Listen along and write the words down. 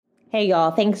Hey,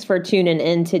 y'all. Thanks for tuning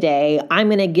in today. I'm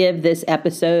going to give this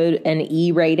episode an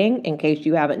E rating in case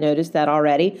you haven't noticed that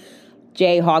already.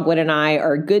 Jay Hogewood and I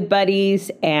are good buddies,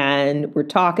 and we're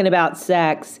talking about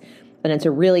sex, and it's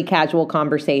a really casual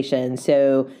conversation.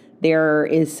 So there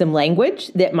is some language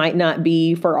that might not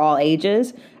be for all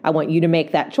ages. I want you to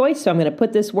make that choice. So I'm going to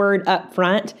put this word up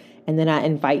front, and then I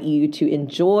invite you to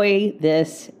enjoy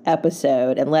this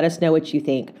episode and let us know what you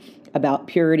think about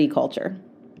purity culture.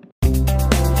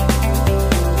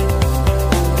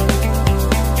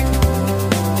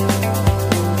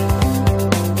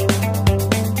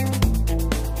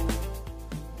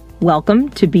 Welcome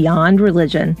to Beyond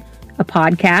Religion, a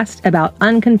podcast about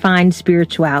unconfined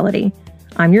spirituality.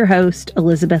 I'm your host,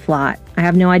 Elizabeth Lott. I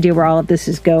have no idea where all of this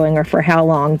is going or for how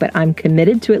long, but I'm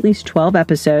committed to at least 12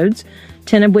 episodes,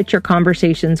 10 of which are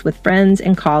conversations with friends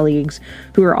and colleagues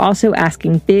who are also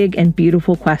asking big and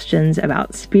beautiful questions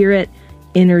about spirit,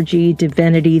 energy,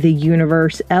 divinity, the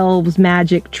universe, elves,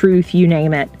 magic, truth, you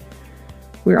name it.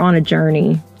 We're on a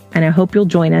journey, and I hope you'll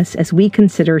join us as we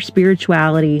consider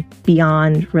spirituality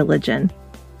beyond religion.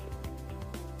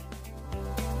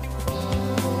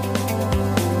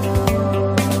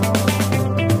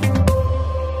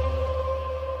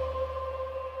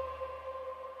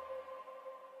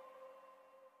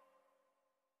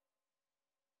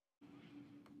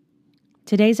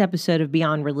 Today's episode of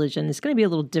Beyond Religion is going to be a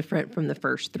little different from the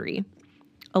first three.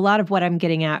 A lot of what I'm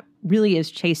getting at really is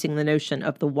chasing the notion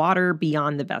of the water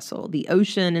beyond the vessel, the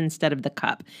ocean instead of the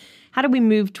cup. How do we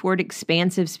move toward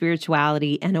expansive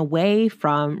spirituality and away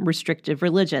from restrictive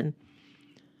religion?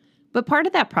 But part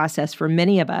of that process for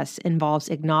many of us involves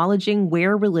acknowledging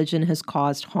where religion has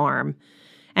caused harm.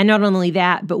 And not only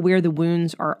that, but where the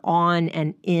wounds are on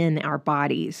and in our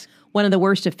bodies. One of the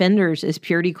worst offenders is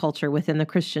purity culture within the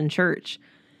Christian church.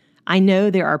 I know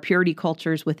there are purity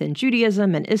cultures within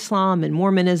Judaism and Islam and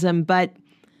Mormonism, but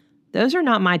those are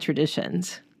not my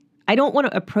traditions. I don't want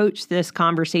to approach this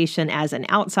conversation as an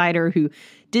outsider who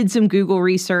did some Google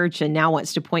research and now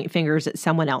wants to point fingers at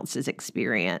someone else's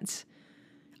experience.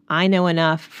 I know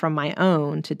enough from my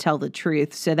own to tell the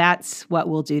truth, so that's what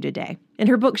we'll do today. In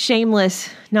her book, Shameless,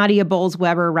 Nadia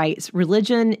Bolz-Weber writes,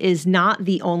 "Religion is not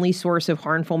the only source of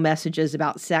harmful messages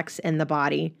about sex and the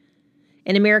body.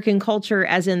 In American culture,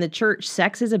 as in the church,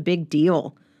 sex is a big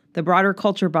deal. The broader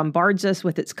culture bombards us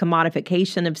with its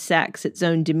commodification of sex, its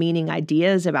own demeaning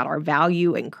ideas about our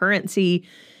value and currency.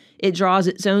 It draws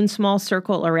its own small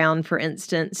circle around, for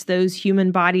instance, those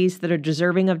human bodies that are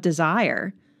deserving of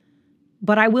desire.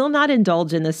 But I will not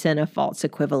indulge in the sin of false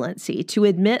equivalency. To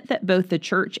admit that both the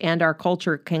church and our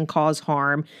culture can cause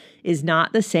harm is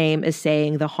not the same as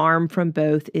saying the harm from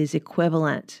both is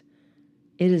equivalent.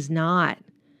 It is not.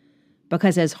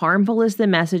 Because as harmful as the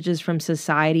messages from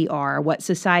society are, what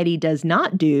society does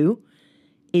not do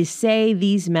is say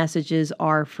these messages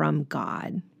are from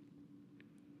God."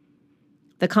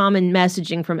 The common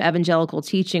messaging from evangelical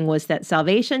teaching was that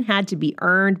salvation had to be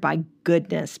earned by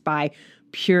goodness, by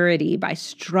purity, by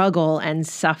struggle and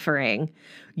suffering.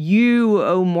 You,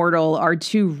 O mortal, are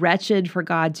too wretched for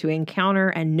God to encounter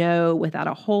and know without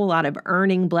a whole lot of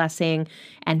earning blessing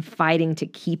and fighting to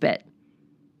keep it.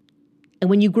 And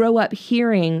when you grow up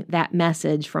hearing that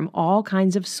message from all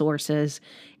kinds of sources,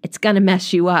 it's going to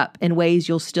mess you up in ways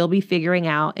you'll still be figuring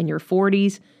out in your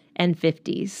 40s and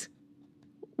 50s.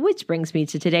 Which brings me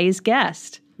to today's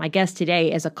guest. My guest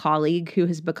today is a colleague who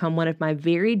has become one of my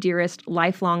very dearest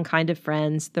lifelong kind of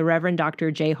friends, the Reverend Dr.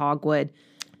 Jay Hogewood.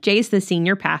 Jay is the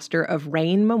senior pastor of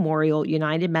Rain Memorial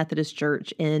United Methodist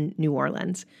Church in New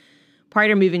Orleans. Prior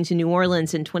to moving to New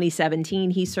Orleans in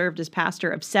 2017, he served as pastor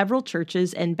of several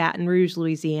churches in Baton Rouge,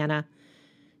 Louisiana.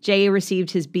 Jay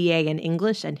received his BA in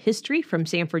English and History from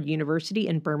Samford University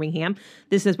in Birmingham.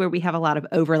 This is where we have a lot of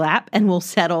overlap, and we'll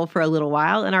settle for a little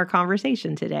while in our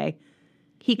conversation today.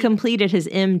 He completed his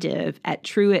MDiv at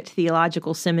Truett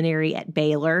Theological Seminary at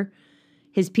Baylor.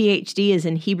 His PhD is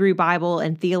in Hebrew Bible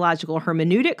and Theological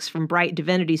Hermeneutics from Bright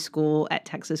Divinity School at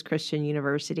Texas Christian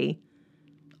University.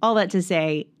 All that to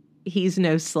say, he's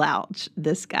no slouch,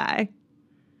 this guy.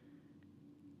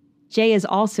 Jay is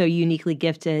also uniquely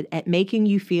gifted at making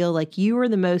you feel like you are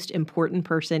the most important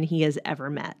person he has ever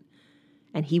met.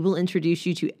 And he will introduce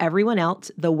you to everyone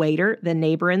else, the waiter, the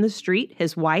neighbor in the street,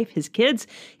 his wife, his kids,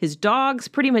 his dogs,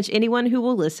 pretty much anyone who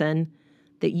will listen,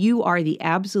 that you are the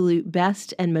absolute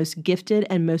best and most gifted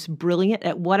and most brilliant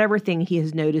at whatever thing he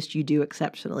has noticed you do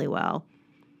exceptionally well.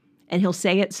 And he'll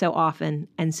say it so often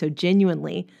and so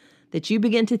genuinely that you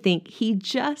begin to think he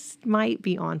just might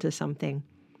be onto something.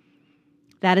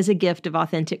 That is a gift of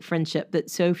authentic friendship that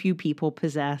so few people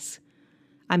possess.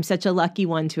 I'm such a lucky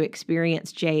one to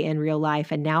experience Jay in real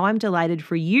life, and now I'm delighted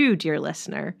for you, dear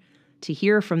listener, to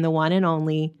hear from the one and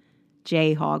only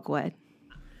Jay Hogewood.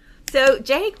 So,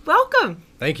 Jay, welcome.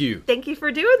 Thank you. Thank you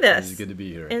for doing this. It's good to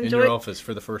be here in your office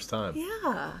for the first time.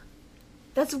 Yeah.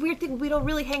 That's a weird thing. We don't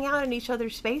really hang out in each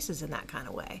other's spaces in that kind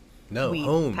of way. No, we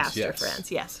homes, pastor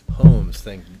friends, yes. Homes,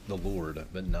 thank the Lord,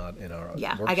 but not in our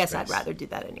workspace. I guess I'd rather do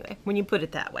that anyway, when you put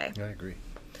it that way. I agree.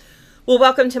 Well,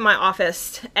 welcome to my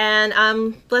office. And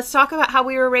let's talk about how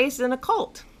we were raised in a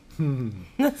cult.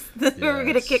 That's where we're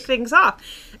going to kick things off.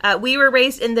 We were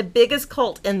raised in the biggest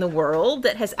cult in the world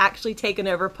that has actually taken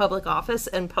over public office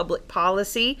and public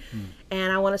policy.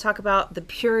 And I want to talk about the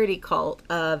purity cult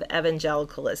of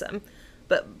evangelicalism.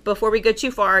 But before we go too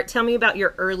far, tell me about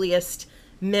your earliest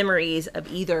memories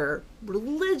of either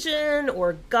religion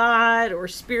or God or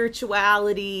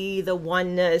spirituality, the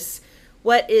oneness.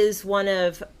 What is one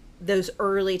of those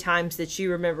early times that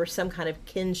you remember some kind of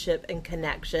kinship and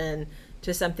connection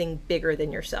to something bigger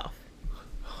than yourself?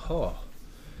 Oh,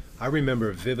 I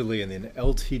remember vividly in an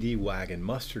LTD wagon,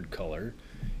 mustard color,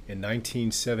 in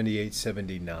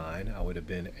 1978-79. I would have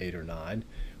been 8 or 9,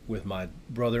 with my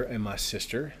brother and my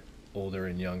sister, older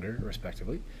and younger,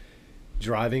 respectively,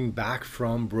 driving back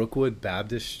from Brookwood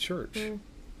Baptist Church.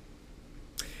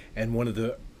 And one of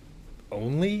the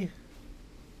only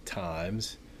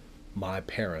times my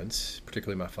parents,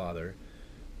 particularly my father,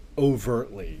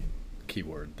 overtly,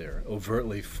 keyword there,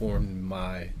 overtly formed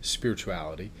my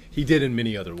spirituality. He did in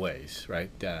many other ways,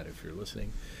 right, Dad, if you're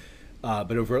listening,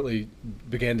 but overtly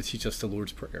began to teach us the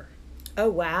Lord's Prayer. Oh,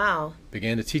 wow.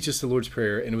 Began to teach us the Lord's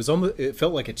Prayer, and it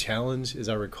felt like a challenge, as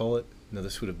I recall it. Now,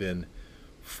 this would have been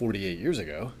 48 years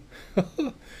ago.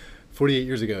 48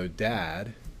 years ago,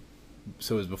 Dad,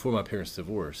 so it was before my parents'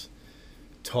 divorce,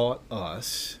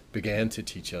 began to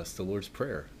teach us the Lord's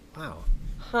Prayer. Wow.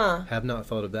 Huh. Have not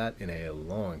thought of that in a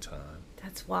long time.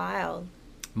 That's wild.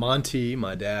 Monty,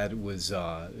 my dad, was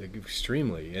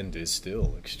extremely, and is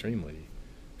still extremely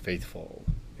faithful.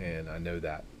 And I know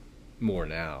that more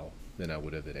now than I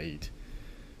would have at 8.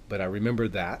 But I remember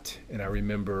that, and I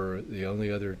remember the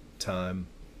only other time,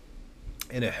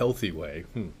 in a healthy way,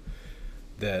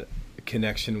 that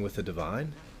connection with the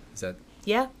divine. Is that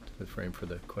the frame for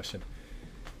the question?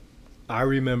 I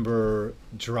remember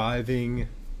driving,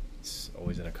 it's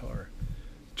always in a car,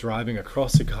 driving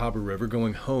across the Cahaba River,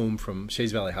 going home from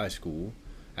Shays Valley High School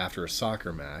after a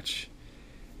soccer match,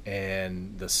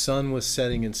 and the sun was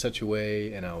setting in such a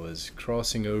way, and I was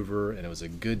crossing over, and it was a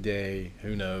good day,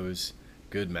 who knows,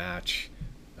 good match,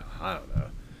 I don't know,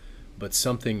 but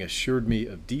something assured me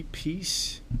of deep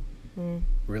peace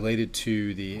related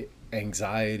to the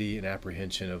anxiety and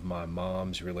apprehension of my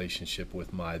mom's relationship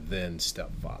with my then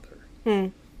stepfather.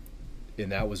 And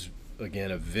that was,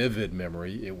 again, a vivid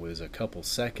memory. It was a couple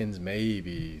seconds,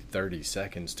 maybe 30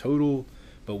 seconds total,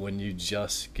 but when you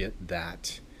just get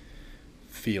that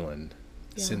feeling,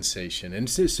 sensation. And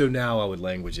so now I would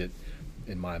language it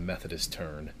in my Methodist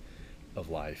turn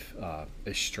of life, a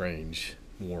strange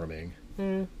warming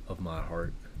of my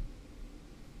heart.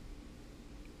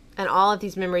 And all of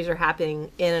these memories are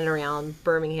happening in and around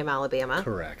Birmingham, Alabama.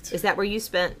 Correct. Is that where you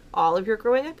spent all of your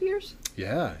growing up years?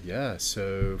 Yeah.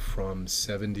 So from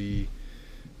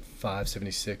 75,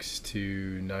 76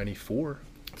 to 94.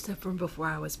 So from before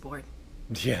I was born.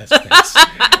 Yes.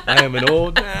 I am an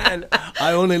old man.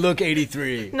 I only look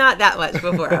 83. Not that much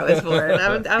before I was born.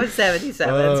 I was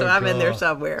 77, so I'm in there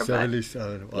somewhere.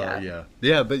 77.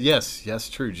 Yeah, but yes,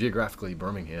 true. Geographically,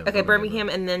 Birmingham. Okay, Birmingham,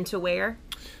 and then to where?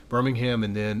 Birmingham,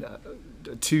 and then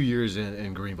 2 years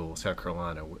in Greenville, South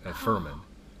Carolina, at Furman.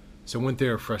 So went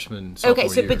there freshman, sophomore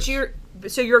years.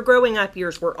 But your growing up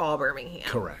years were all Birmingham.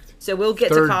 Correct. So we'll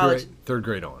get to college. Third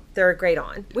grade on. Third grade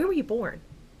on. Where were you born?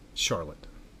 Charlotte.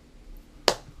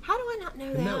 How do I not know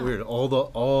that? Isn't that weird?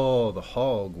 All the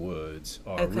Hogewoods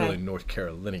are really North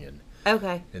Carolinian.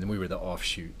 Okay. And we were the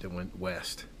offshoot that went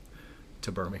west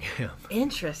to Birmingham.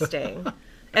 Interesting.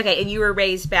 Okay, and you were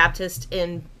raised Baptist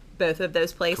in both of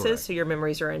those places, Correct. So your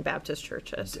memories are in Baptist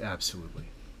churches. Absolutely.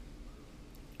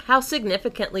 How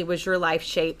significantly was your life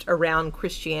shaped around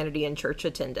Christianity and church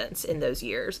attendance in those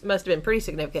years? It must have been pretty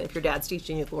significant if your dad's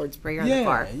teaching you the Lord's Prayer in the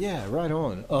car. Yeah, right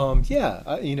on.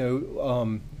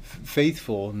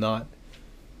 Faithful, not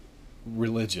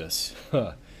religious.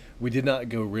 We did not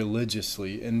go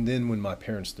religiously. And then when my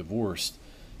parents divorced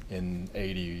in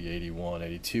 80, 81,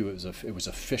 82, it was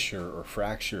a fissure or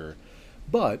fracture.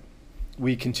 But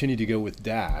we continued to go with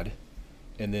Dad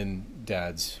and then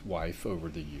Dad's wife over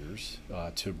the years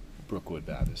to Brookwood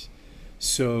Baptist.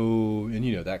 So,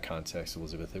 and that context,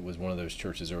 Elizabeth, it was one of those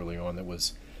churches early on that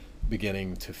was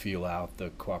beginning to feel out the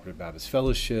Cooperative Baptist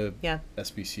Fellowship, Yeah.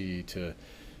 SBC, to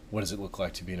what does it look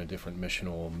like to be in a different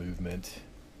missional movement.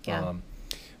 Yeah.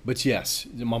 But yes,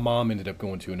 my mom ended up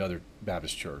going to another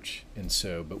Baptist church, and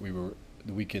so, but we were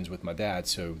the weekends with my dad.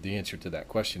 So the answer to that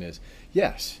question is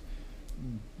yes,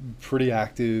 pretty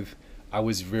active. I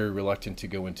was very reluctant to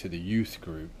go into the youth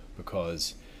group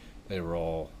because they were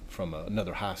all from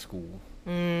another high school.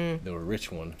 They were a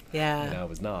rich one, Yeah. and I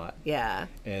was not. Yeah.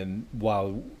 And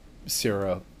while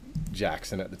Sarah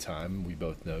Jackson at the time, we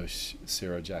both know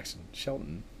Sarah Jackson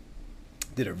Shelton,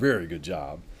 did a very good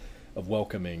job of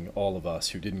welcoming all of us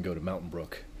who didn't go to Mountain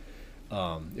Brook.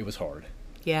 It was hard.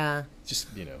 Yeah. Just,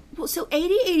 Well, so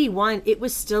 80, 81, it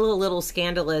was still a little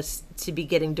scandalous to be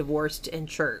getting divorced in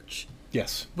church.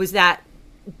 Yes. Was that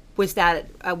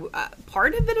a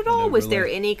part of it at all? No, Was there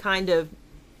really. any kind of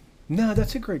No,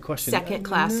 that's a great question.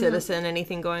 second-class No. citizen,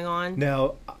 anything going on?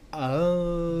 Now,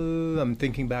 I'm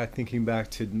thinking back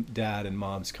to Dad and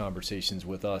Mom's conversations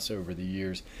with us over the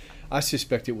years. I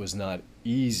suspect it was not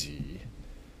easy,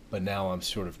 but now I'm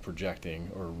sort of projecting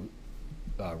or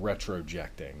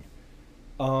retrojecting.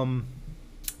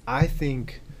 I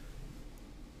think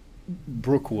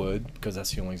Brookwood, because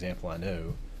that's the only example I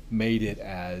know, made it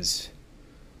as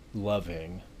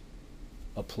loving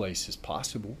a place as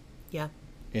possible. Yeah.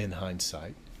 In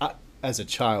hindsight, as a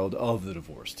child of the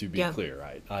divorce, to be Yeah. clear,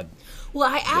 right? Well,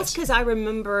 I asked Yes. because I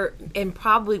remember in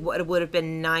probably what it would have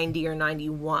been 90 or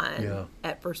 91 Yeah.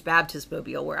 at First Baptist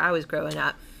Mobile where I was growing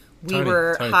up. We Tiny-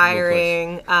 were tiny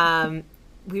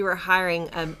little hiring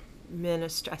a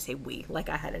minister. I say we, like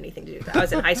I had anything to do with that. I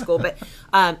was in high school, but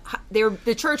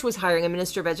the church was hiring a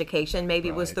minister of education. Maybe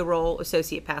was Right. the role,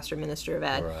 associate pastor, minister of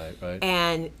ed. Right.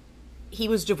 And he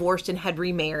was divorced and had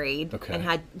remarried Okay. and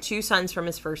had 2 sons from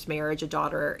his first marriage, a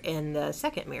daughter in the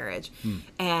second marriage,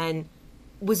 and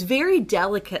was very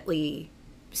delicately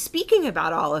speaking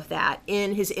about all of that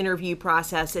in his interview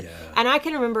process. And, Yeah. and I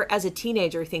can remember as a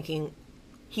teenager thinking,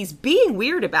 he's being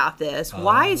weird about this.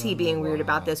 Why is he being weird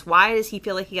about this? Why does he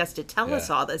feel like he has to tell us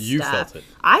Yeah. all this You stuff? felt it.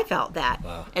 I felt that.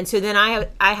 Wow. And so then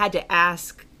I had to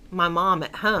ask my mom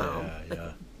at home,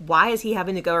 Yeah. why is he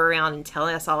having to go around and tell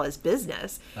us all his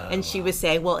business? And she was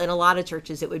saying, well, in a lot of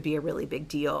churches, it would be a really big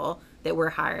deal that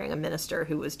we're hiring a minister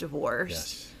who was divorced.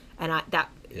 Yes. And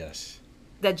Yes.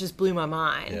 that just blew my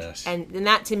mind. Yes. And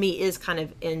that to me is kind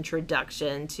of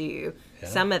introduction to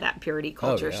some of that purity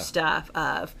culture yeah. stuff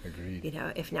of, Agreed.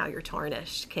 if now you're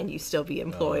tarnished, can you still be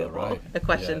employable? Right. A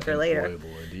question Yeah, for later.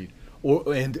 employable indeed. Or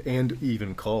and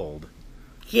even called,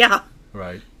 Yeah.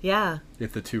 right? Yeah.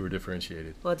 If the two are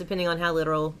differentiated. Well, depending on how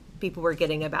literal people were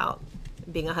getting about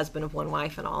being a husband of one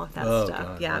wife and all of that stuff.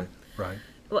 God, Yeah. Right.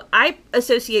 Well, I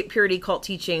associate purity cult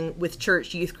teaching with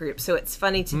church youth groups, so it's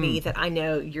funny to me that I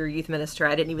know your youth minister.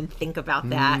 I didn't even think about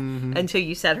that until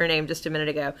you said her name just a minute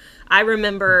ago. I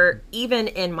remember even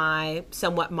in my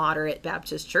somewhat moderate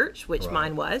Baptist church, which Right.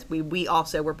 mine was, we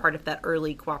also were part of that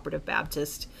early Cooperative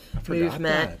Baptist forgot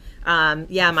movement.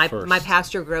 that. My First.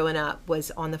 pastor growing up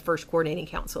was on the first coordinating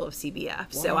council of CBF,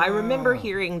 so I remember Wow.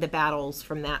 hearing the battles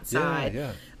from that side.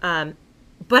 Yeah.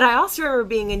 But I also remember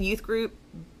being in youth group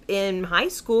in high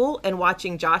school and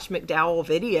watching Josh McDowell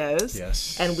videos.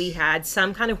 Yes. And we had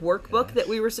some kind of workbook that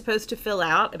we were supposed to fill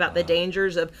out about the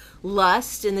dangers of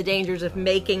lust and the dangers of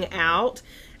making out.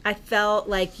 I felt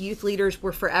like youth leaders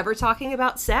were forever talking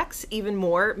about sex, even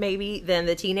more maybe than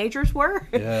the teenagers were.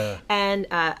 Yeah. And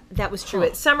that was true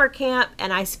at summer camp.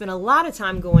 And I spent a lot of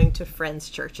time going to friends'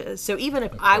 churches. So even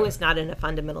if I was not in a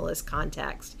fundamentalist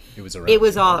context, It was around it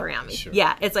was you, all right? around me. Sure.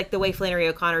 Yeah, it's like the way Flannery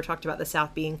O'Connor talked about the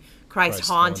South being Christ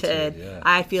haunted. Yeah.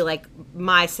 I feel like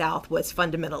my South was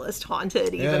fundamentalist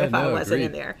haunted, even if I wasn't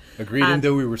in there. Agreed. And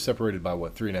though we were separated by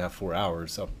 3.5, 4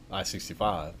 hours up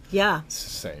I-65. Yeah.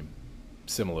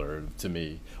 Similar to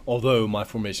me. Although my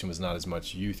formation was not as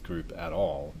much youth group at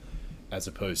all, as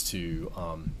opposed to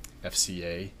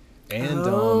FCA and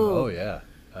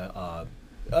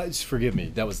just forgive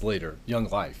me. That was later. Young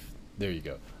Life. There you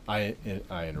go. I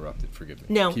interrupted. Forgive me.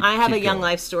 No, I have a keep young going.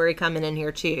 life story coming in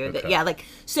here too. That, Okay. yeah, like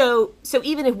so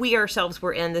even if we ourselves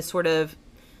were in this sort of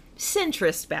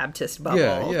centrist Baptist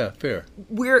bubble, Yeah, fair.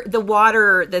 we're the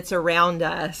water that's around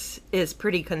us is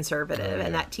pretty conservative, Oh,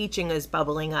 and yeah. that teaching is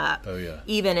bubbling up. Oh, yeah.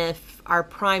 Even if our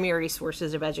primary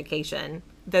sources of education,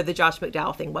 though the Josh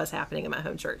McDowell thing was happening in my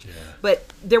home church, but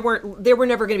there were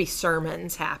never going to be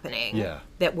sermons happening Yeah.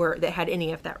 that had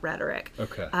any of that rhetoric.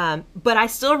 Okay. But I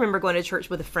still remember going to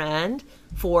church with a friend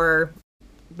for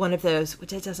one of those,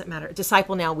 which it doesn't matter,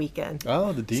 Disciple Now weekend.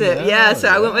 Oh, the So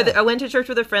DNL. I went to church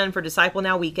with a friend for Disciple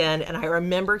Now weekend, and I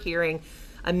remember hearing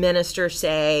a minister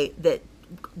say that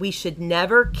we should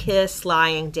never kiss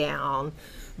lying down,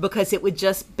 because it would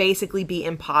just basically be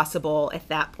impossible at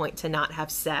that point to not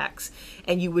have sex,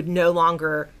 and you would no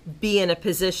longer be in a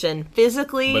position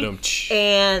physically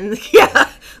and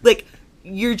like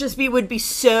would be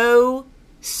so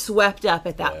swept up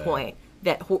at that point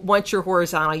that once you're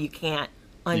horizontal, you can't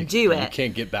undo it. You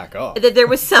can't get back up. That there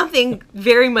was something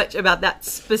very much about that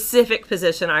specific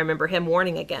position I remember him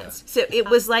warning against. So it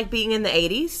was like being in the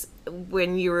 80s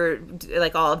when you were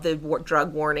like all of the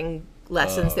drug warning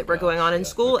lessons that were going on in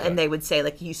school, and they would say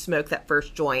like, you smoke that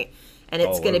first joint and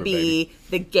it's going to be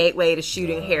the gateway to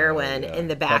shooting heroin in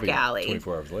the back alley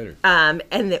 24 hours later.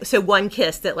 So one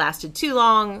kiss that lasted too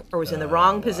long or was in the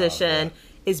wrong position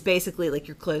is basically like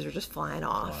your clothes are just flying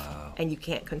off and you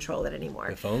can't control it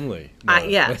anymore. If only.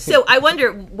 No. So I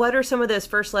wonder, what are some of those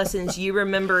first lessons you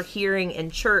remember hearing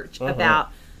in church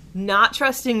about not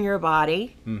trusting your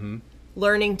body,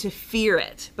 learning to fear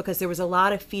it? Because there was a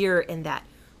lot of fear in that.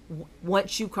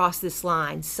 Once you cross this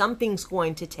line, something's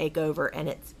going to take over and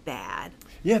it's bad.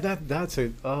 Yeah, that's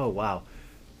oh wow.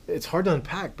 It's hard to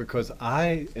unpack because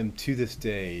I am to this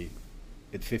day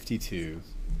at 52,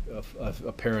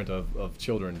 a parent of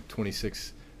children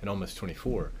 26 and almost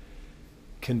 24,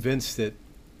 convinced that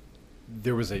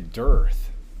there was a dearth,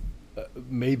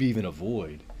 maybe even a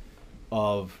void,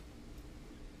 of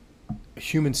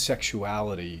human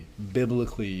sexuality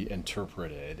biblically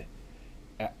interpreted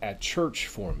at church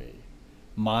for me.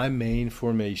 My main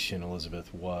formation,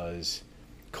 Elizabeth, was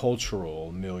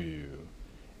cultural milieu.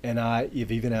 And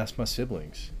I've even asked my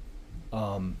siblings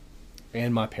and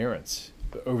my parents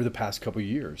over the past couple of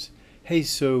years, hey,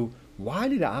 so why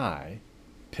did I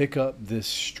pick up this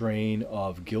strain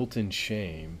of guilt and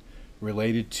shame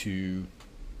related to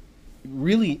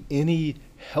really any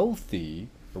healthy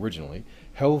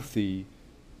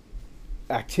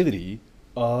activity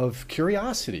of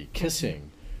curiosity, kissing?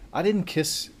 I didn't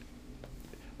kiss.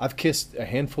 I've kissed a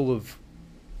handful of,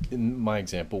 in my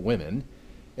example, women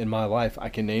in my life. I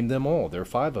can name them all. There are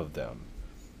 5 of them.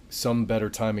 Some better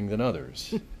timing than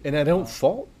others. And I don't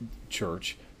fault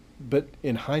church, but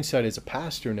in hindsight, as a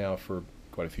pastor now for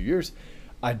quite a few years,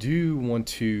 I do want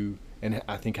to, and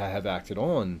I think I have acted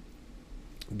on,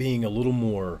 being a little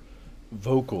more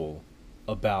vocal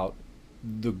about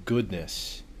the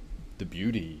goodness, the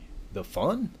beauty, the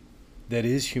fun that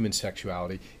is human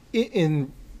sexuality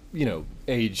in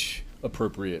age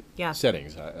appropriate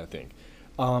settings, I think.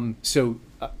 So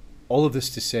all of this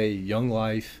to say, Young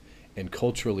Life and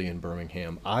culturally in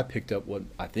Birmingham, I picked up what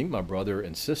I think my brother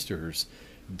and sisters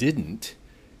didn't,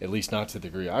 at least not to the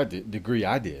degree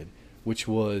I did, which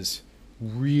was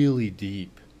really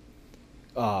deep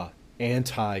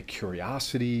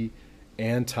anti-curiosity,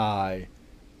 anti-beauty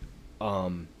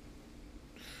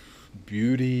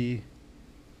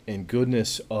and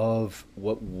goodness of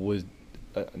what was,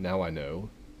 now I know,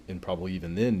 and probably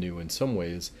even then knew in some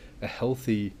ways, a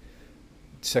healthy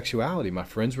sexuality. My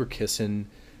friends were kissing,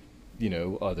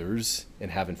 others and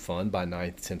having fun by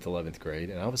 9th, 10th, 11th grade,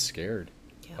 and I was scared.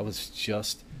 Yeah. I was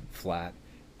just flat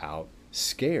out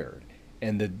scared.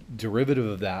 And the derivative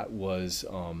of that was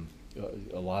a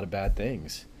lot of bad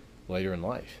things later in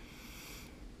life.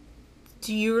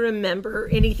 Do you remember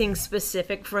anything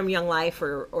specific from Young Life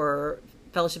or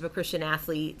Fellowship of Christian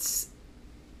Athletes?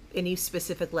 Any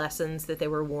specific lessons that they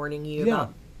were warning you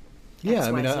about? Yeah,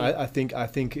 I mean, I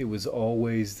think it was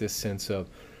always this sense of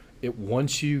it.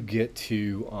 Once you get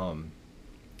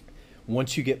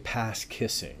past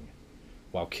kissing,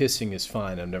 while kissing is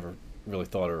fine, I've never really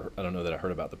thought, or I don't know that I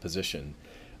heard about the positioning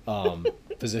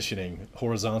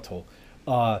horizontal.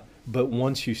 But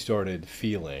once you started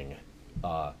feeling,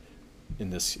 in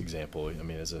this example, I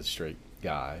mean, as a straight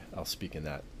guy, I'll speak in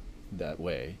that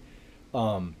way,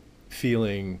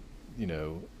 feeling,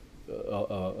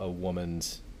 a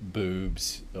woman's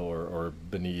boobs or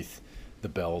beneath the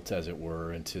belt, as it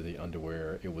were, into the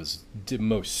underwear, it was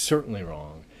most certainly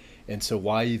wrong. And so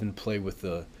why even play with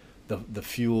the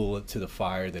fuel to the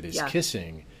fire that is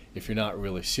kissing if you're not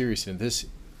really serious in this?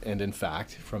 And in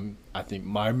fact, from, I think,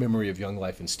 my memory of Young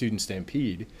Life and Student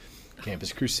Stampede,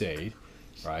 Campus Crusade,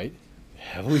 right,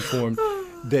 heavily formed,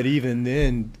 that even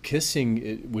then kissing,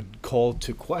 it would call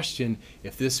to question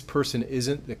if this person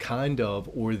isn't the kind of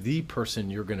or the person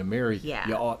you're going to marry, you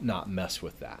ought not mess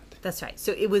with that. That's right.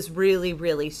 So it was really,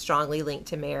 really strongly linked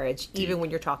to marriage, even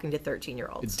when you're talking to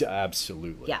 13-year-olds.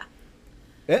 Absolutely. Yeah.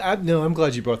 No, I'm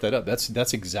glad you brought that up.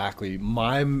 That's exactly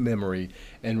my memory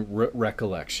and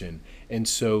recollection. And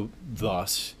so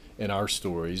thus, in our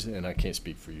stories, and I can't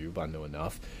speak for you, but I know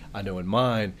enough, I know in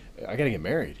mine, I got to get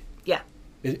married. Yeah.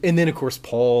 And then, of course,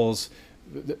 Paul's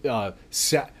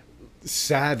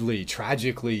sadly,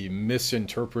 tragically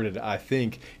misinterpreted, I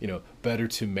think, better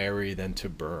to marry than to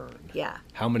burn. Yeah.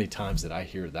 How many times did I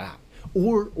hear that?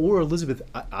 Or Elizabeth,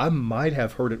 I might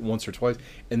have heard it once or twice.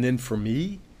 And then for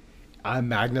me, I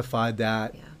magnified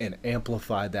that and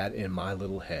amplified that in my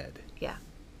little head. Yeah.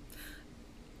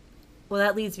 Well,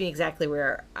 that leads me exactly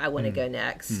where I want to go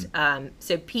next.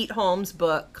 So Pete Holmes'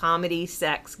 book, Comedy,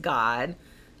 Sex, God.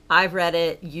 I've read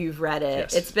it. You've read it.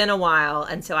 Yes. It's been a while.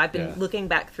 And so I've been looking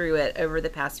back through it over the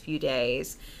past few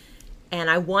days. And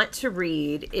I want to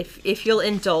read, if you'll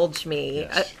indulge me,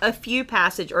 a few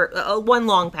passage or one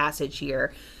long passage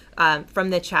here from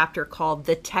the chapter called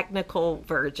The Technical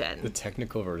Virgin. The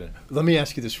Technical Virgin. Let me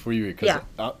ask you this for you, because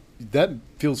that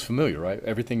feels familiar, right?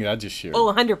 Everything that I just shared.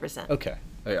 Oh, 100%. Okay.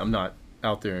 Hey, I'm not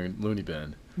out there in loony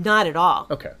bin. Not at all.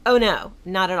 Okay. Oh, no,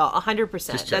 not at all.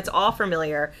 100%. That's all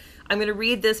familiar. I'm going to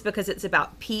read this because it's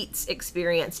about Pete's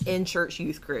experience in church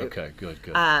youth group. Okay, good.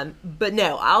 But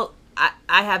no,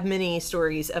 I have many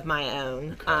stories of my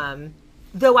own. Okay.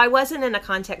 Though I wasn't in a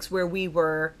context where we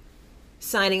were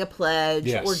signing a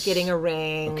pledge or getting a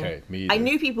ring. Okay, me either. I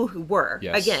knew people who were.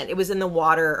 Yes. Again, it was in the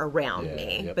water around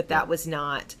me, but that was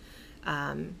not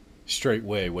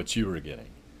straightway what you were getting.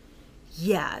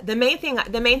 Yeah, the main thing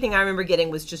I remember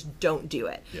getting was just don't do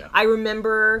it. Yeah. I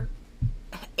remember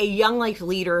a young life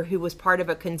leader who was part of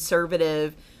a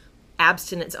conservative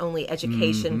abstinence only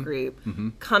education group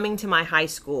coming to my high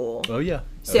school. Oh yeah.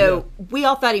 So we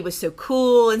all thought he was so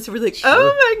cool, and so we're like,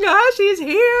 oh my gosh, he's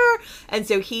here. And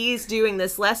so he's doing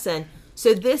this lesson.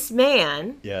 So this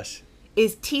man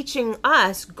is teaching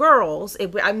us girls.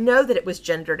 I know that it was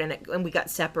gendered and we got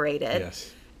separated.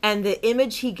 Yes. And the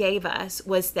image he gave us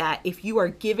was that if you are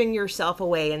giving yourself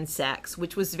away in sex,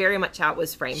 which was very much how it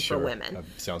was framed for women,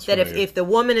 sounds that familiar. if the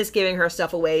woman is giving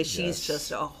herself away, she's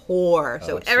just a whore.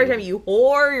 So Absolutely. every time you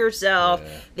whore yourself,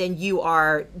 then you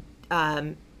are,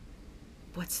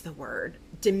 what's the word?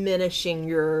 Diminishing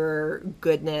your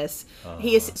goodness.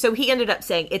 He ended up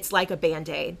saying it's like a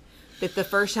Band-Aid. That the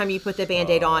first time you put the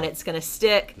Band-Aid on, it's going to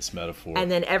stick. This metaphor. And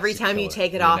then every time you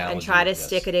take it off and try to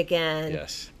stick it again.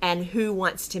 Yes. And who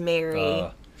wants to marry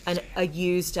a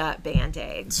used up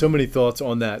Band-Aid? So many thoughts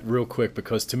on that real quick,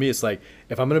 because to me it's like,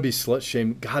 if I'm going to be slut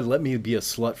shamed, God, let me be a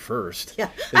slut first. Yeah.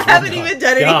 I haven't even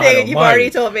done anything and you've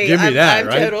already told me. Give me that, I'm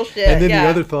right? total shit. And then the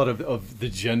other thought of the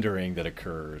gendering that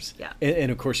occurs. Yeah.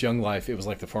 And of course, Young Life, it was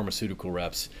like the pharmaceutical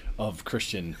reps of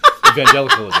Christian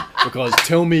evangelicalism. Because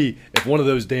tell me if one of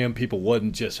those damn people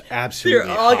wasn't just absolutely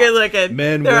They're all hot. good looking.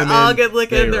 Men, They're women. all good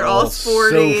looking. They're all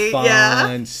sporty. So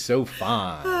fine, so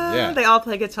fine. Yeah. They all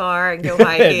play guitar and go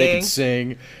hiking. They can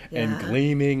sing. And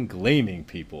gleaming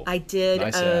people. I did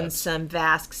nice own ads. some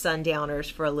Vask Sundowners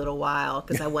for a little while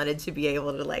because I wanted to be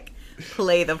able to like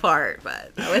play the part,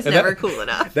 but I was never cool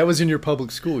enough. That was in your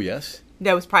public school, yes?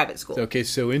 No, it was private school. Okay,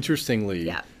 so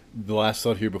interestingly, the last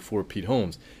thought here before Pete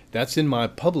Holmes, that's in my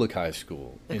public high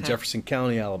school in Jefferson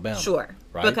County, Alabama. Sure.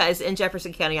 Right? Because in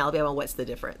Jefferson County, Alabama, what's the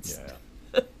difference? Yeah.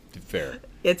 Fair.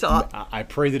 It's all. I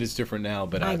pray that it's different now,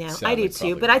 but I know. I do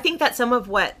too. But I think that's some of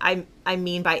what I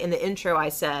mean by in the intro I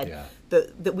said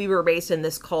that we were raised in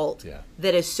this cult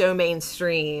that is so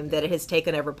mainstream that it has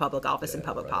taken over public office and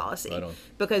public policy. Right on.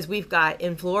 Because we've got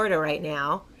in Florida right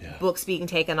now books being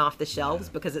taken off the shelves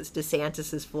because it's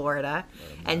DeSantis's Florida,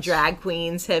 and drag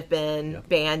queens have been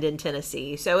banned in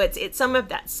Tennessee. So it's some of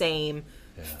that same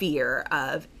fear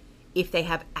of if they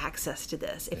have access to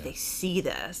this, if they see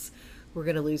this, we're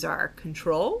going to lose our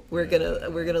control. We're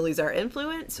gonna lose our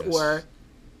influence, or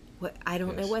what? I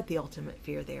don't know what the ultimate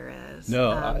fear there is.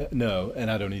 No, no, and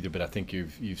I don't either. But I think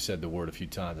you've said the word a few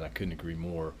times, and I couldn't agree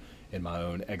more. In my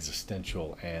own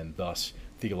existential and thus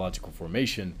theological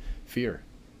formation, fear,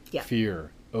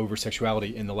 fear over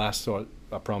sexuality. And the last thought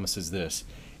I promise is this: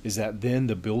 is that then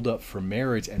the buildup for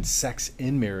marriage and sex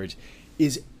in marriage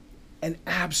is an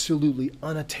absolutely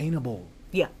unattainable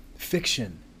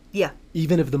fiction. Yeah.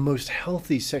 Even of the most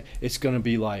healthy sex, it's going to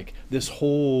be like this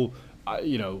whole,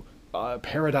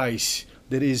 paradise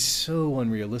that is so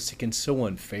unrealistic and so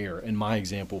unfair. In my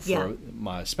example for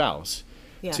my spouse,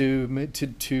 to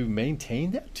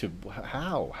maintain that, to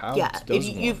how does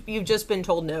you've just been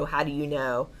told no. How do you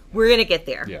know? We're going to get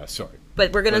there. Yeah, sorry.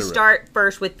 But we're going to start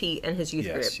first with Pete and his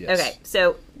youth group. Yes. Okay,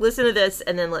 so listen to this,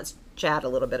 and then let's chat a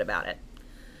little bit about it.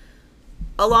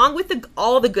 Along with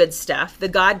all the good stuff, the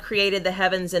God created the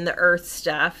heavens and the earth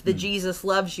stuff, the Jesus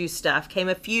loves you stuff, came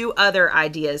a few other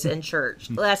ideas in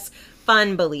church, less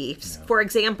fun beliefs. For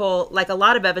example, like a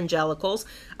lot of evangelicals,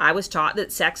 I was taught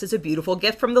that sex is a beautiful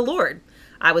gift from the Lord.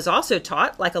 I was also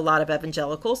taught, like a lot of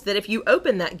evangelicals, that if you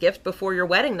opened that gift before your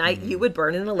wedding night, you would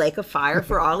burn in a lake of fire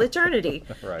for all eternity,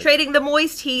 Right. trading the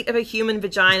moist heat of a human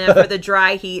vagina for the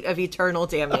dry heat of eternal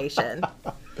damnation.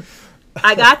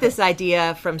 I got this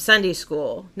idea from Sunday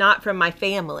school, not from my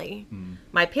family.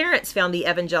 My parents found the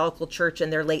evangelical church in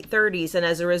their late 30s, and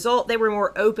as a result, they were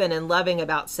more open and loving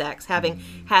about sex, having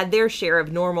had their share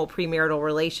of normal premarital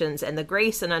relations and the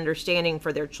grace and understanding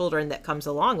for their children that comes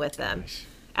along with them.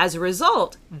 As a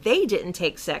result, they didn't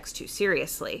take sex too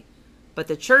seriously, but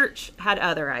the church had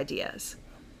other ideas.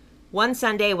 One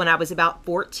Sunday when I was about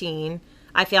 14,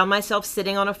 I found myself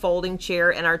sitting on a folding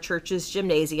chair in our church's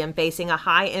gymnasium facing a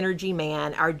high-energy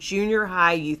man, our junior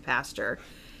high youth pastor.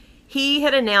 He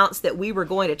had announced that we were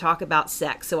going to talk about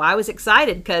sex, so I was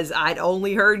excited because I'd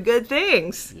only heard good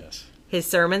things. Yes. His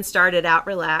sermon started out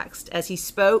relaxed. As he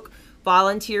spoke,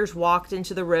 volunteers walked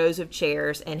into the rows of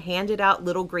chairs and handed out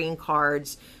little green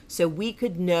cards so we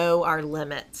could know our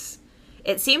limits.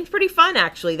 It seemed pretty fun,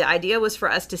 actually. The idea was for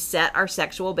us to set our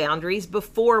sexual boundaries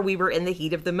before we were in the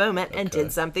heat of the moment and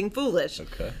did something foolish.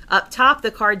 Okay. Up top, the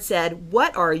card said,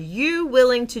 "What are you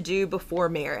willing to do before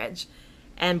marriage?"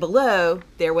 And below,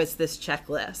 there was this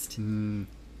checklist.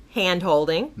 Hand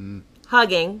holding,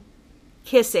 hugging,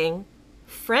 kissing,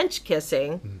 French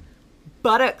kissing,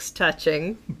 buttocks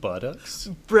touching, Buttocks?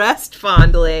 breast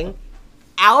fondling,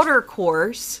 outer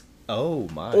course, Oh,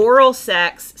 my. oral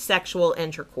sex, sexual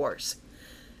intercourse.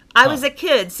 I was a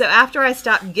kid, so after I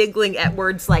stopped giggling at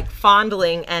words like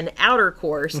fondling and outer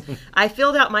course, I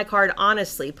filled out my card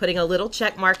honestly, putting a little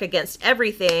check mark against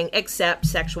everything except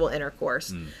sexual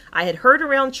intercourse. I had heard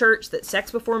around church that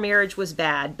sex before marriage was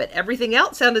bad, but everything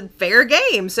else sounded fair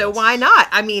game, so why not?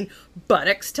 I mean,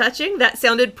 buttocks touching, that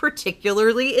sounded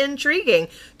particularly intriguing.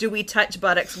 Do we touch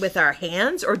buttocks with our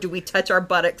hands, or do we touch our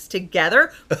buttocks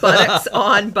together? Buttocks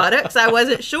on buttocks? I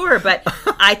wasn't sure, but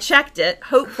I checked it,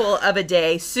 hopeful of a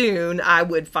day soon I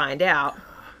would find out.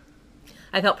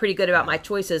 I felt pretty good about my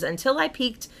choices until I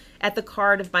peeked at the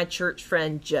card of my church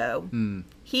friend Joe.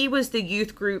 He was the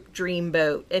youth group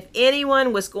dreamboat. If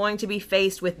anyone was going to be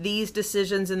faced with these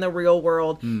decisions in the real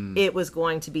world, it was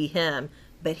going to be him.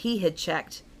 But he had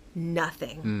checked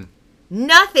nothing.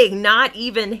 Nothing, not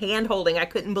even hand-holding. I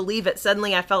couldn't believe it.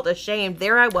 Suddenly I felt ashamed.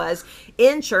 There I was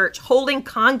in church holding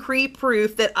concrete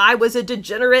proof that I was a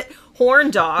degenerate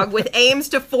horn dog with aims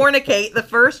to fornicate the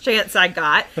first chance I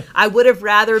got. I would have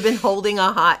rather been holding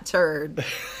a hot turd.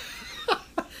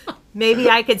 Maybe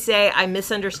I could say I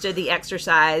misunderstood the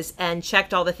exercise and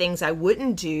checked all the things I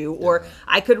wouldn't do, or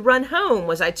I could run home.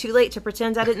 Was I too late to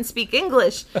pretend I didn't speak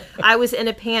English? I was in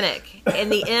a panic. In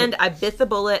the end, I bit the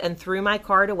bullet and threw my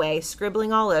card away,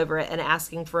 scribbling all over it and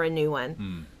asking for a new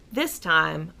one. This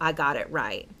time, I got it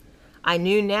right. I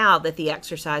knew now that the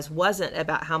exercise wasn't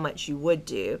about how much you would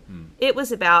do. It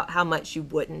was about how much you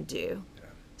wouldn't do.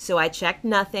 So I checked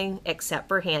nothing except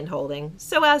for hand-holding,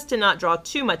 so as to not draw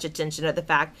too much attention to the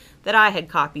fact that I had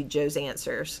copied Joe's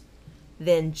answers.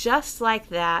 Then, just like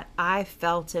that, I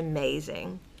felt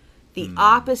amazing. The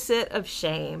opposite of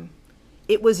shame.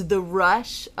 It was the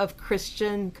rush of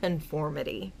Christian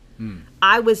conformity.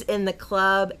 I was in the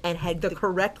club and had the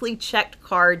correctly checked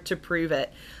card to prove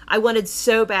it. I wanted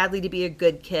so badly to be a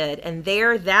good kid, and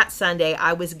there, that Sunday,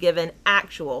 I was given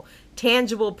actual,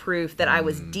 tangible proof that I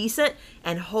was decent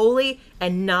and holy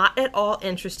and not at all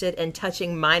interested in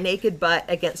touching my naked butt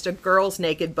against a girl's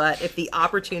naked butt if the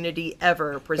opportunity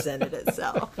ever presented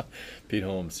itself. Pete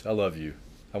Holmes, I love you.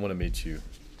 I want to meet you.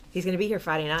 He's going to be here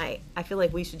Friday night. I feel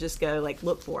like we should just go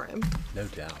look for him. No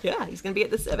doubt. Yeah, he's going to be at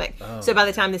the Civic. Oh. So by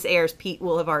the time this airs, Pete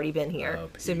will have already been here. Oh,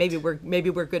 so Pete. maybe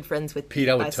we're good friends with Pete. Pete,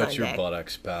 I would by touch Sunday. your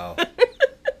buttocks, pal.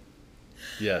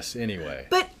 Yes, anyway.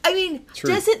 But I mean,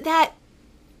 True. doesn't that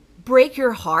break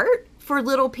your heart for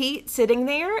little Pete sitting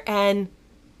there and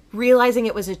realizing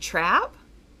it was a trap?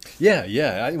 Yeah.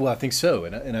 I think so.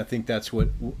 And I think that's what,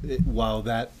 while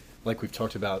that, like we've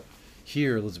talked about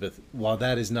here, Elizabeth, while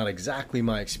that is not exactly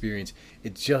my experience,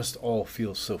 it just all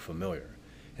feels so familiar.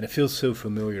 And it feels so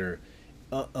familiar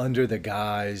under the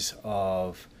guise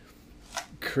of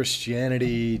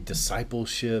Christianity,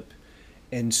 discipleship.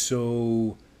 And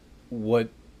so what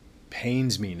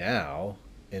pains me now,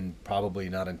 and probably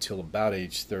not until about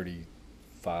age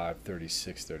 35,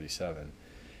 36, 37,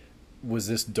 was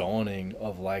this dawning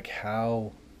of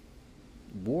how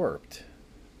warped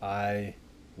I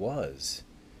was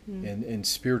in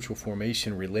spiritual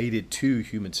formation related to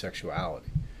human sexuality,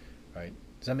 right?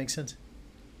 Does that make sense?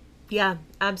 Yeah,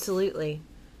 absolutely.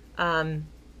 I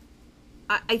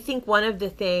think one of the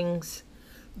things,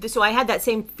 so I had that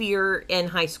same fear in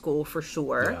high school for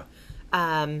sure.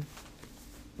 Yeah.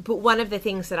 But one of the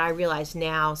things that I realize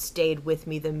now stayed with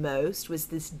me the most was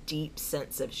this deep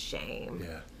sense of shame.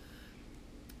 Yeah.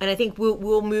 And I think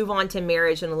we'll move on to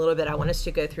marriage in a little bit. I want us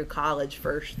to go through college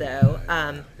first, though.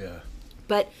 Yeah.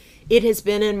 But it has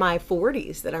been in my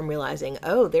 40s that I'm realizing,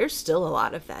 oh, there's still a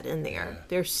lot of that in there. Yeah.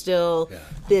 There's still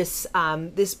this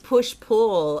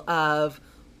push-pull of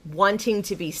wanting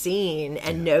to be seen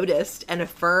and noticed and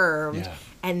affirmed,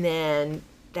 and then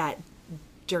that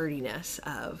dirtiness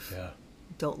of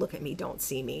don't look at me, don't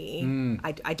see me.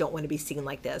 I don't want to be seen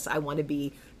like this. I want to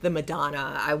be the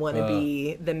Madonna. I want to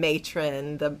be the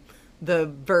matron, the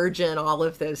virgin, all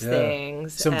of those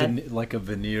things. Something like a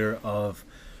veneer of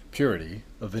purity,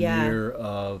 a veneer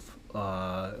of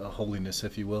holiness,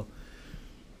 if you will.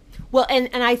 Well,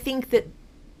 and I think that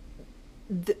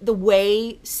the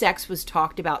way sex was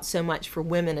talked about so much for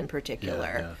women in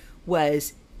particular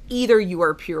was either you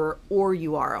are pure or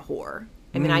you are a whore.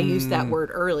 I mean, I used that word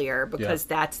earlier because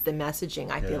that's the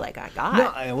messaging I feel like I got.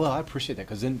 No, I appreciate that,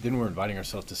 because then we're inviting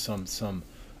ourselves to some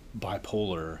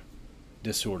bipolar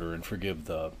disorder, and forgive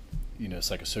the,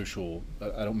 psychosocial,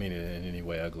 I don't mean it in any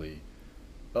way ugly,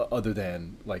 other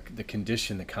than like the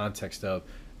condition, the context of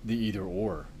the either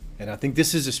or. And I think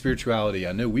this is a spirituality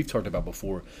I know we've talked about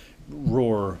before.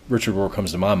 Richard Rohr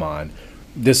comes to my mind.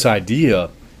 This idea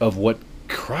of what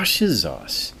crushes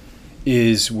us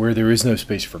is where there is no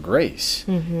space for grace.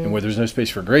 And where there's no space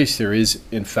for grace, there is,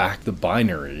 in fact, the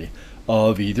binary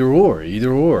of either or.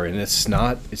 And it's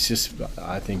just,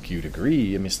 I think you'd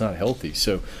agree, it's not healthy.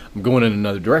 So I'm going in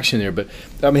another direction there. But,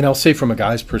 I'll say from a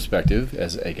guy's perspective,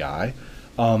 as a guy,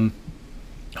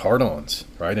 hard-ons,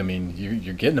 right?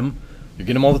 You're getting them. You're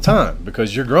getting them all the time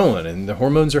because you're growing and the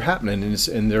hormones are happening,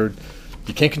 and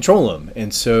you can't control them.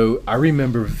 And so I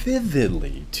remember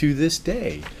vividly to this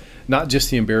day, not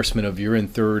just the embarrassment of you're in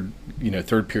third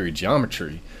period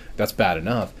geometry, that's bad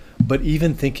enough, but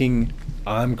even thinking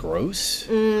I'm gross,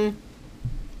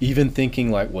 even thinking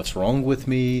like what's wrong with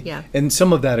me. Yeah. And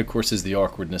some of that, of course, is the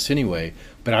awkwardness anyway.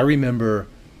 But I remember,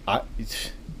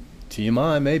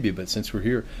 TMI maybe, but since we're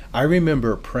here, I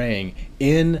remember praying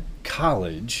in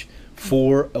college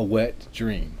for a wet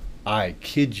dream. I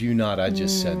kid you not, I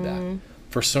just said that.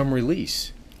 For some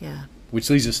release. Yeah. Which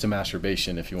leads us to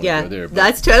masturbation, if you want to go there. But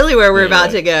that's totally where we're about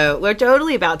to go. We're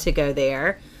totally about to go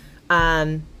there.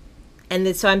 So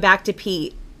I'm back to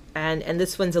Pete, and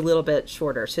this one's a little bit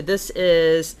shorter. So this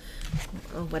is,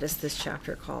 what is this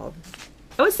chapter called?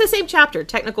 Oh, it's the same chapter,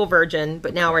 Technical Virgin,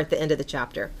 but now we're at the end of the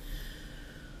chapter.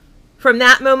 From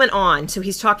that moment on, so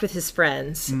he's talked with his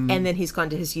friends, and then he's gone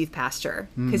to his youth pastor,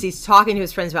 because he's talking to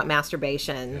his friends about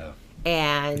masturbation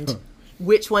and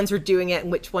which ones are doing it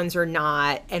and which ones are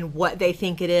not, and what they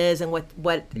think it is, and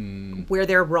where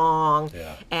they're wrong.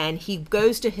 Yeah. And he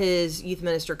goes to his youth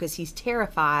minister because he's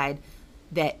terrified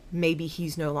that maybe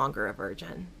he's no longer a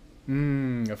virgin.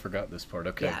 I forgot this part.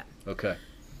 Okay. Yeah. Okay.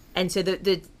 And so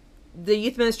the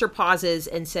youth minister pauses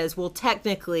and says, well,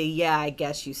 technically, I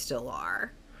guess you still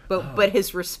are. But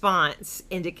his response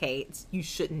indicates you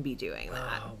shouldn't be doing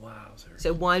that. Oh, wow.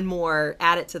 So one more,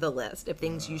 add it to the list of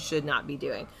things you should not be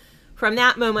doing. From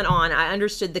that moment on, I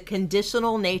understood the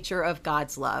conditional nature of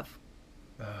God's love.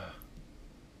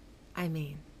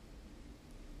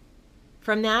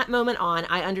 From that moment on,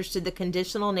 I understood the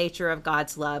conditional nature of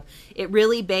God's love. It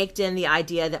really baked in the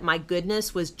idea that my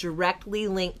goodness was directly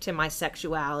linked to my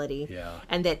sexuality,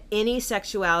 and that any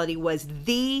sexuality was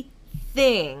the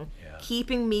thing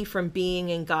keeping me from being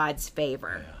in God's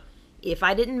favor. If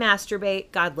I didn't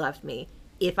masturbate, God loved me.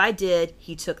 If I did,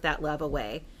 he took that love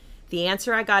away. The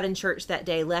answer I got in church that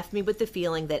day left me with the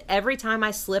feeling that every time I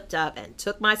slipped up and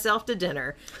took myself to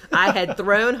dinner, I had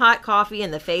thrown hot coffee in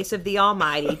the face of the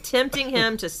Almighty, tempting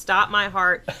him to stop my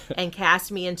heart and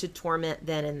cast me into torment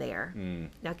then and there.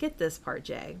 Now get this part,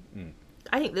 Jay.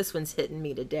 I think this one's hitting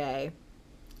me today.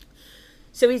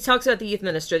 So he talks about the youth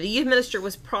minister. The youth minister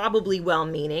was probably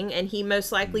well-meaning, and he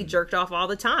most likely jerked off all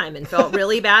the time and felt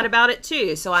really bad about it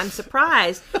too. So I'm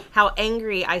surprised how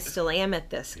angry I still am at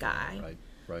this guy.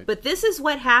 Right. But this is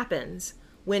what happens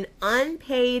when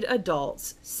unpaid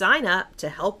adults sign up to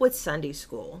help with Sunday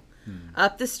school.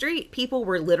 Up the street, people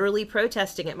were literally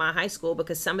protesting at my high school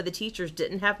because some of the teachers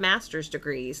didn't have master's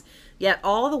degrees. Yet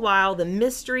all the while, the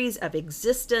mysteries of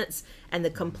existence and the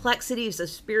complexities of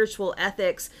spiritual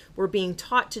ethics were being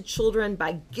taught to children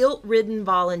by guilt-ridden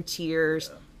volunteers,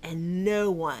 and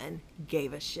no one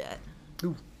gave a shit.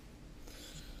 Ooh.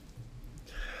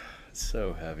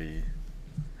 So heavy.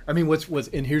 What's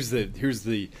and here's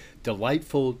the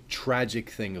delightful, tragic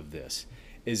thing of this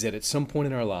is that at some point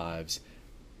in our lives,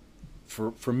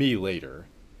 for me later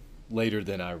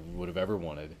than I would have ever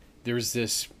wanted, there's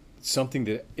this something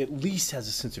that at least has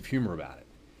a sense of humor about it,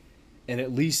 and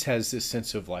at least has this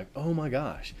sense of like, oh my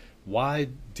gosh, why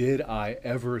did I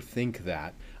ever think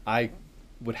that? I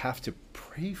would have to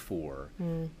pray for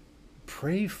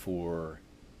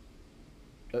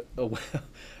a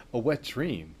wet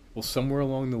dream. Well, somewhere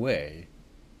along the way,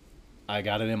 I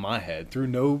got it in my head through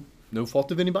no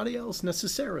fault of anybody else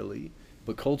necessarily,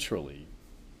 but culturally,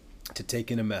 to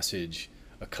take in a message,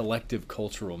 a collective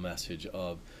cultural message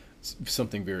of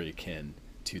something very akin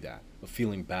to that, of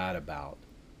feeling bad about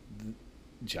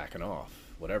jacking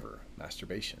off, whatever,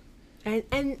 masturbation.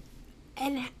 And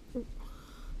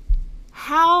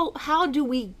how do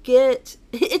we get,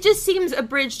 it just seems a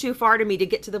bridge too far to me to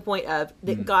get to the point of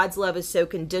that God's love is so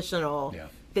conditional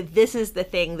that this is the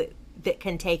thing that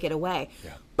can take it away.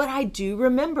 Yeah. But I do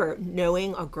remember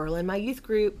knowing a girl in my youth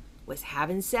group was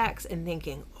having sex and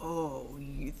thinking, oh,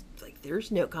 like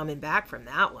there's no coming back from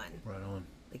that one. Right on.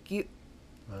 Like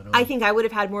I think I would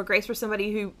have had more grace for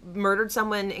somebody who murdered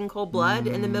someone in cold blood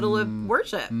in the middle of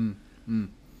worship.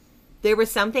 There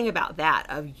was something about that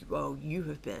of, oh, you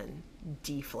have been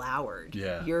deflowered.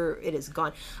 Yeah. It is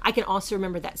gone. I can also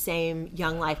remember that same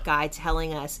Young Life guy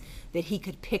telling us that he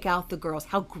could pick out the girls.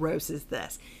 How gross is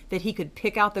this? That he could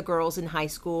pick out the girls in high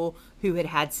school who had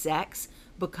had sex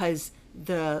because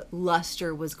the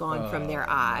luster was gone from their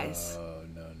eyes. No.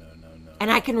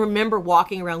 And I can remember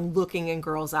walking around looking in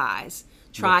girls' eyes,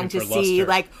 trying to see,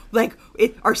 luster.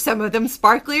 are some of them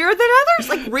sparklier than others?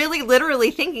 Like really, literally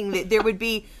thinking that there would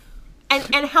be,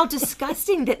 and how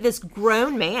disgusting that this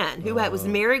grown man who was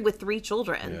married with 3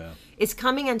 children is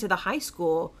coming into the high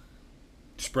school,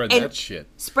 spreading that shit,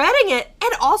 spreading it,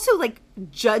 and also like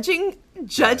judging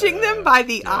them by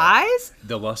the eyes.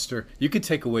 The luster. You could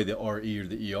take away the RE or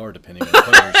the ER depending on the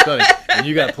plan you're studying, and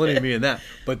you got plenty of me in that.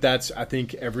 But that's, I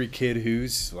think, every kid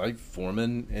who's like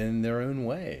forming in their own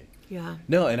way. Yeah.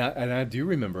 No, and I do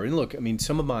remember. And look, I mean,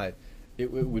 some of my,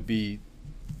 it would be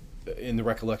in the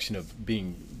recollection of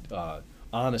being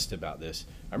honest about this.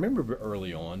 I remember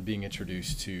early on being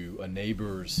introduced to a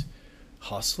neighbor's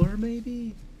hustler,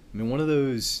 maybe. I mean, one of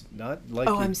those, not like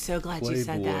I'm so glad you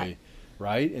said that.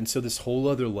 Right? And so this whole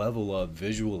other level of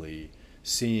visually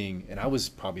seeing, and I was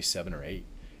probably 7 or 8,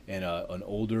 and an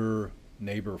older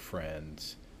neighbor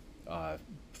friend's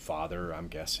father, I'm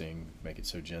guessing, make it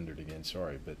so gendered again,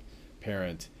 sorry, but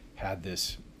parent had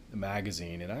this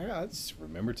magazine, and I just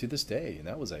remember to this day, and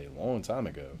that was a long time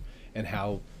ago, and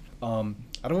how, I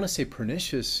don't want to say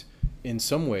pernicious, in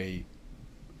some way,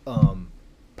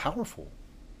 powerful,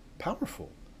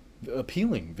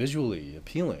 appealing, visually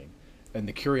appealing, and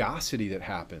the curiosity that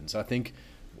happens. I think,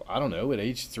 I don't know, at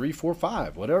age 3, 4,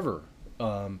 5, whatever,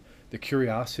 the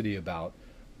curiosity about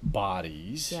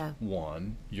bodies,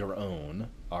 one, our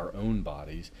own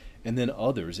bodies, and then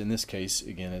others. In this case,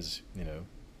 again, as you know,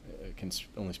 I can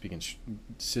only speak in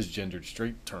cisgendered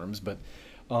straight terms, but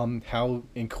how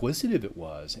inquisitive it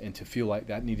was, and to feel like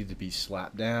that needed to be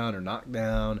slapped down or knocked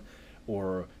down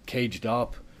or caged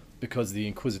up, because the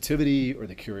inquisitivity or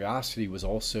the curiosity was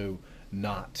also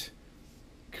not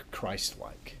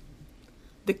Christ-like.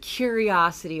 The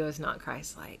curiosity was not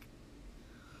Christ-like.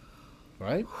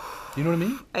 Right? You know what I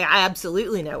mean? I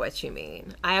absolutely know what you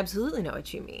mean.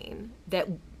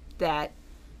 That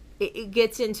it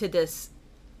gets into this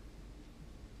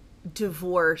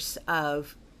divorce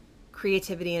of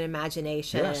creativity and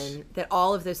imagination, that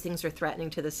all of those things are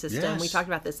threatening to the system. We talked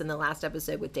about this in the last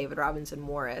episode with David Robinson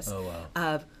Morris. Oh,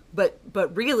 wow.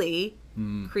 But really,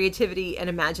 creativity and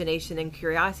imagination and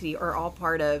curiosity are all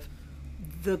part of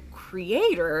the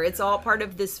Creator. It's all part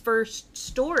of this first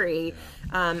story.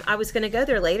 I was going to go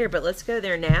there later, but let's go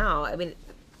there now. I mean,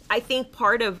 I think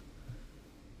part of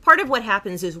what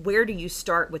happens is, where do you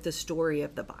start with the story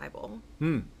of the Bible?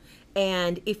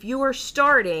 And if you are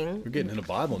starting, we're getting in the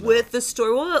Bible now. With the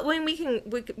story, well, when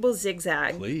we'll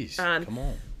zigzag. Please, come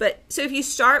on. But so if you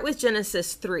start with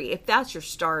Genesis 3, if that's your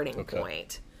starting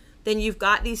point, then you've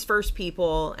got these first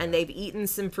people, and they've eaten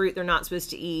some fruit they're not supposed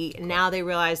to eat, and now they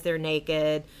realize they're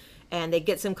naked, and they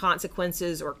get some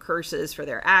consequences or curses for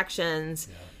their actions.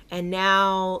 And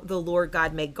now the Lord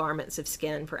God made garments of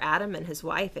skin for Adam and his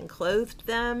wife and clothed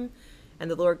them. And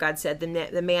the Lord God said,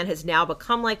 the man has now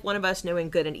become like one of us,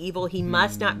 knowing good and evil. He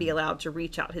must not be allowed to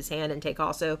reach out his hand and take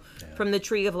also from the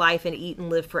tree of life and eat and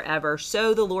live forever.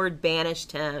 So the Lord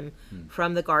banished him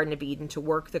from the Garden of Eden to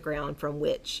work the ground from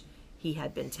which he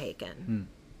had been taken.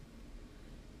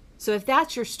 So if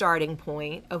that's your starting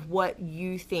point of what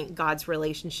you think God's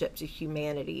relationship to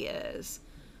humanity is,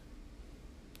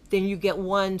 then you get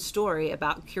one story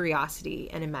about curiosity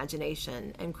and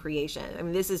imagination and creation. I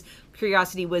mean,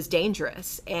 curiosity was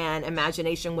dangerous, and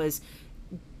imagination was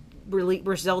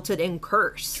resulted in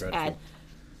curse. Dreadful.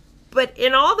 But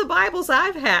in all the Bibles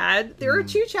I've had, there are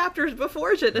 2 chapters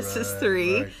before Genesis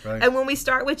 3. Right. And when we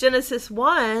start with Genesis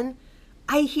 1,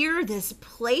 I hear this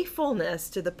playfulness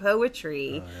to the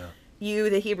poetry. Oh, yeah. You,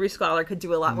 the Hebrew scholar, could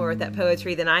do a lot more with that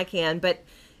poetry than I can, but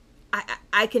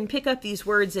I can pick up these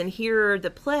words and hear the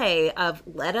play of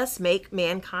let us make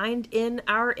mankind in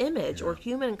our image, or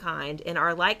humankind in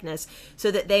our likeness,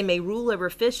 so that they may rule over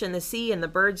fish in the sea and the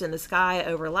birds in the sky,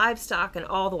 over livestock and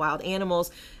all the wild animals,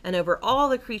 and over all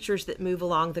the creatures that move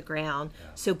along the ground. Yeah.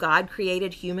 So God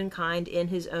created humankind in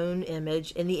his own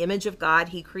image. In the image of God,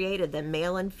 he created them,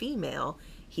 male and female.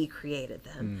 He created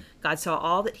them. God saw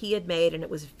all that he had made, and it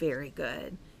was very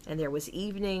good. And there was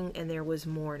evening and there was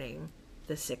morning,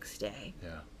 the 6th day.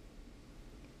 Yeah. A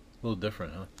little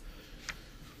different, huh?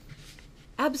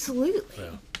 Absolutely.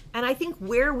 Yeah. And I think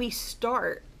where we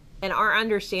start and our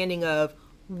understanding of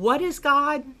what is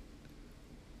God,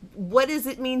 what does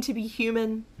it mean to be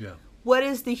human? Yeah. What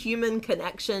is the human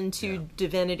connection to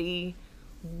divinity?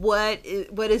 What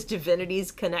is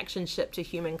divinity's connectionship to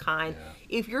humankind?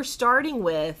 Yeah. If you're starting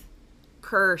with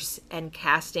curse and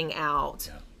casting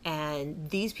out, and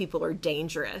these people are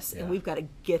dangerous, and we've got to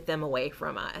get them away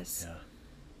from us,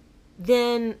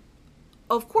 then,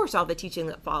 of course, all the teaching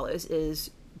that follows is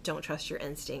don't trust your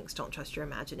instincts, don't trust your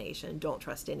imagination, don't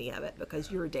trust any of it,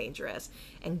 because you're dangerous,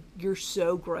 and you're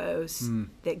so gross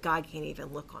that God can't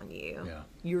even look on you. Yeah.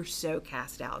 You're so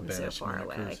cast out and so far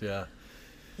away. Curse, yeah.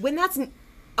 When that's,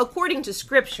 according to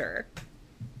Scripture,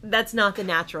 that's not the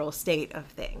natural state of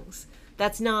things.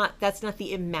 That's not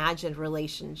the imagined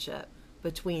relationship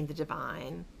between the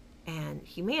divine and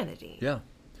humanity. Yeah.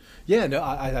 Yeah, no,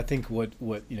 I think what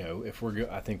if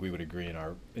I think we would agree in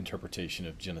our interpretation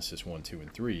of Genesis 1, 2,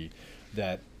 and 3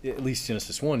 that at least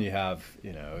Genesis 1 you have,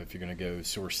 if you're going to go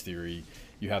source theory,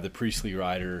 you have the priestly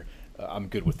rider. I'm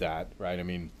good with that, right? I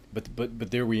mean, but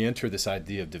there we enter this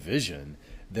idea of division,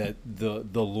 that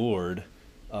the Lord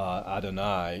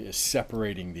Adonai is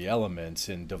separating the elements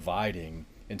and dividing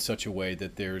in such a way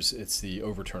that it's the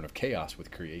overturn of chaos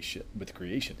with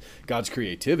creation. God's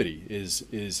creativity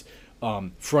is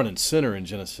front and center in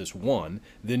Genesis 1.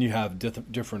 Then you have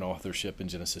different authorship in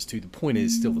Genesis 2. The point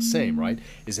is still the same, right?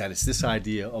 Is that it's this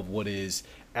idea of what is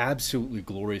absolutely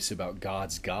glorious about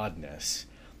God's godness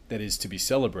that is to be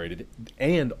celebrated,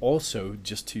 and also,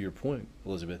 just to your point,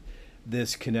 Elizabeth,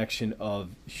 this connection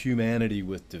of humanity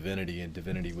with divinity and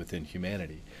divinity within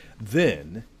humanity.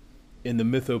 Then, in the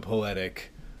mythopoetic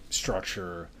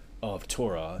structure of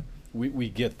Torah, we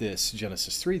get this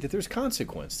Genesis 3, that there's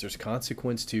consequence. There's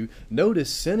consequence to, notice,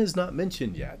 sin is not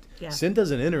mentioned yet. Yeah. Sin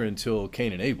doesn't enter until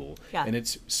Cain and Abel, and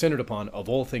it's centered upon, of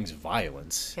all things,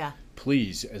 violence. Yeah.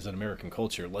 Please, as an American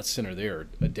culture, let's center there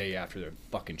a day after the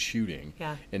fucking shooting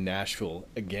in Nashville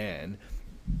again.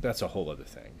 That's a whole other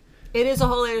thing. It is a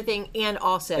whole other thing, and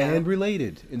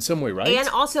related in some way, right? And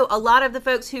also, a lot of the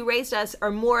folks who raised us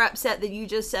are more upset that you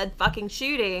just said fucking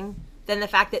shooting than the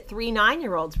fact that 3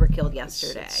 9-year-olds were killed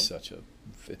yesterday.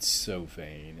 It's so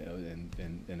vain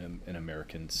in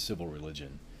American civil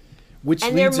religion.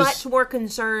 And they're much more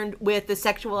concerned with the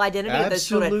sexual identity of those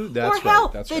children. Or hell,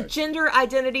 the gender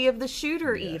identity of the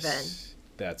shooter even.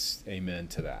 That's amen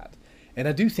to that. And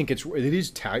I do think it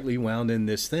is tightly wound in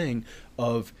this thing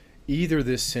of either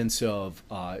this sense of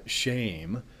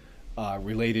shame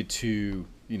related to,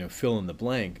 fill in the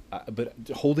blank, but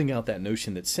holding out that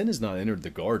notion that sin has not entered the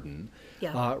garden,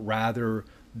 rather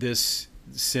this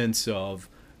sense of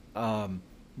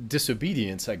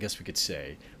disobedience, I guess we could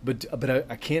say. But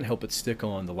I can't help but stick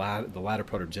on the latter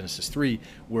part of Genesis 3,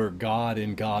 where God,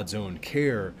 in God's own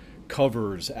care,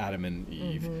 covers Adam and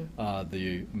Eve,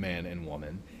 the man and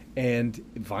woman, and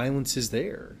violence is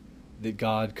there that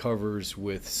God covers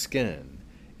with skin.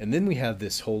 And then we have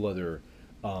this whole other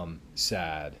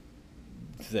sad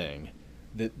thing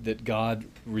that God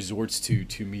resorts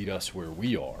to meet us where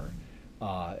we are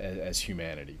as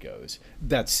humanity goes.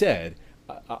 That said,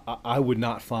 I would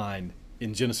not find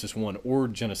in Genesis 1 or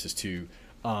Genesis 2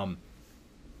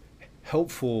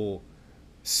 helpful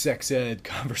sex ed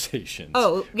conversations.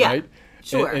 Oh, yeah, right?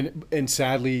 Sure. And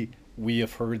sadly, we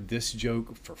have heard this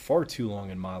joke for far too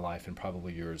long in my life, and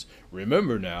probably yours.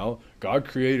 Remember now, God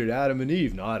created Adam and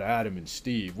Eve, not Adam and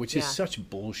Steve, which is such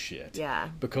bullshit. Yeah.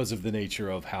 Because of the nature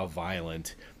of how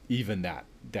violent even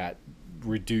that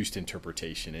reduced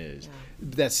interpretation is. Yeah.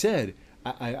 That said,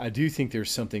 I do think there's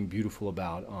something beautiful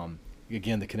about,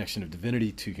 again, the connection of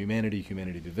divinity to humanity,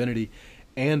 humanity to divinity,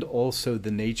 and also the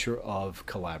nature of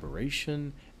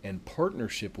collaboration and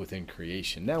partnership within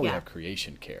creation. Now we have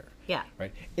creation care. Yeah.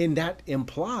 Right. And that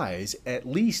at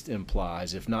least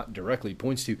implies, if not directly,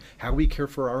 points to how we care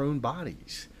for our own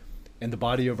bodies. and the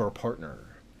body of our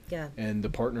partner, Yeah. and the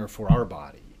partner for our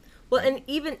body. Well, and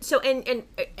even so, and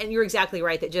you're exactly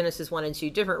right that Genesis 1 and 2,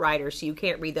 different writers, so you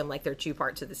can't read them like they're two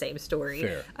parts of the same story.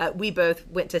 Fair. We both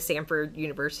went to Samford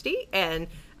University, and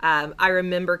I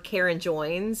remember Karen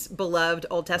Joines, beloved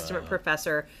Old Testament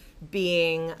professor,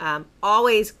 being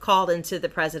always called into the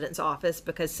president's office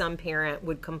because some parent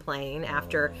would complain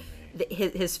after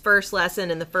his first lesson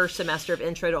in the first semester of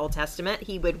Intro to Old Testament.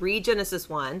 He would read Genesis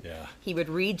 1, he would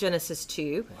read Genesis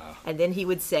 2, and then he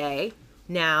would say,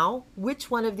 now, which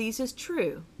one of these is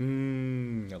true?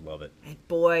 I love it. And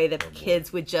boy, the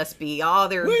kids would just be, all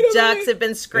their ducks have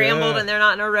been scrambled and they're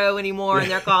not in a row anymore, and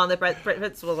they're calling the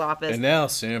principal's office. And now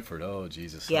Samford, oh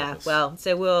Jesus. Yeah, well,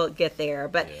 so we'll get there.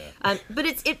 But but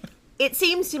it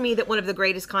seems to me that one of the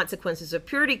greatest consequences of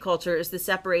purity culture is the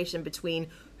separation between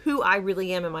who I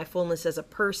really am in my fullness as a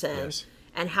person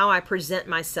and how I present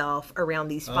myself around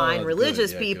these fine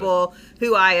religious people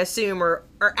who I assume are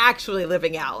actually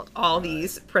living out all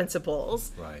these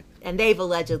principles. Right. And they've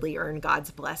allegedly earned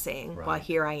God's blessing while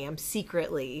here I am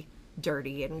secretly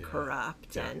dirty and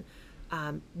corrupt. And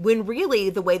when really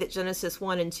the way that Genesis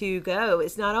 1 and 2 go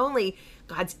is not only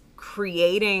God's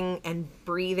creating and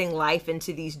breathing life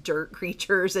into these dirt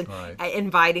creatures and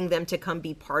inviting them to come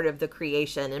be part of the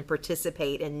creation and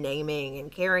participate in naming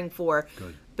and caring for.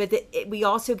 But we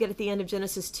also get at the end of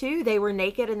Genesis 2, they were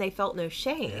naked and they felt no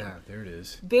shame. Yeah, there it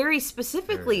is. Very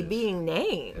specifically being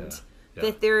named.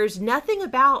 That there's nothing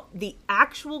about the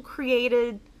actual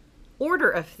created order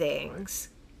of things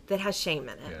that has shame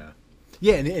in it.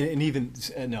 Yeah, and even,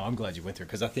 no, I'm glad you went there,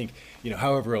 because I think,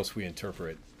 however else we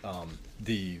interpret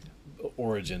the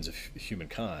origins of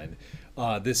humankind,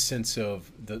 this sense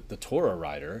of the Torah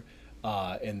writer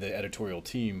and the editorial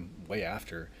team way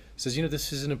after says,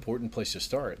 this is an important place to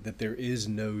start, that there is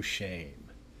no shame.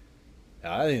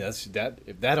 I think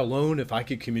that alone, if I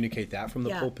could communicate that from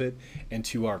the pulpit and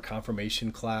to our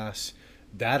confirmation class,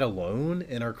 that alone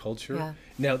in our culture.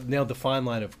 Now the fine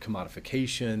line of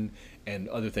commodification and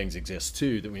other things exist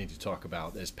too that we need to talk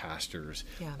about as pastors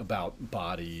about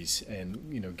bodies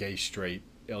and gay, straight,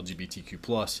 LGBTQ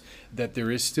plus, that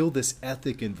there is still this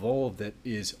ethic involved that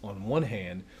is on one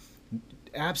hand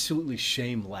absolutely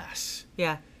shameless.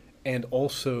 And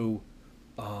also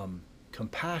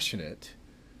compassionate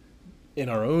to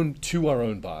our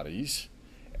own bodies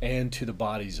and to the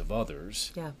bodies of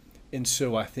others. And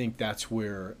so I think that's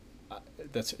where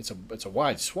it's a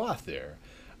wide swath there.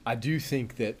 I do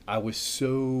think that I was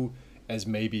so, as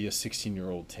maybe a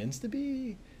 16-year-old tends to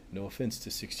be, no offense to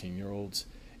 16-year-olds,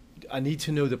 I need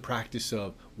to know the practice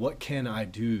of what can I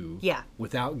do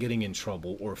without getting in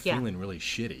trouble or feeling really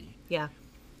shitty.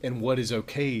 And what is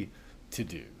okay to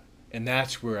do. And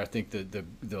that's where I think the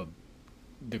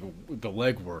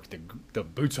legwork, the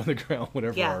boots on the ground,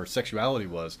 whatever our sexuality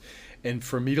was. And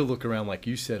for me to look around, like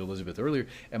you said, Elizabeth, earlier,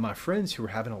 and my friends who were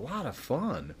having a lot of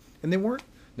fun, and they weren't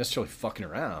necessarily fucking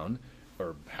around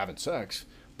or having sex,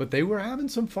 but they were having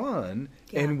some fun,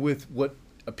 and with what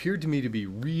appeared to me to be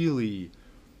really,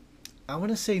 I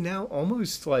want to say now,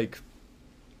 almost like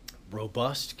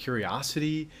robust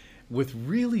curiosity with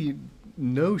really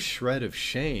no shred of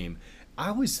shame.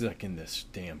 I was like in this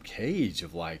damn cage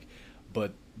of like,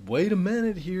 but wait a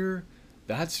minute here,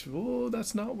 that's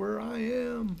not where I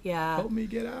am. Help me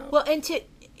get out. Well, and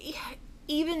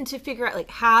even to figure out, like,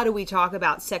 how do we talk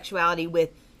about sexuality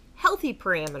with healthy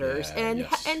parameters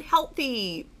and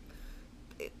healthy,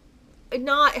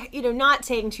 not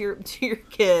saying to your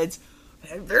kids,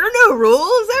 there are no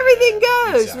rules, everything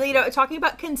goes. Exactly. Talking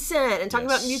about consent and talking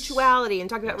about mutuality and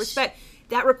talking about respect.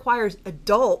 That requires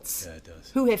adults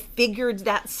who have figured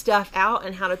that stuff out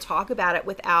and how to talk about it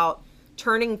without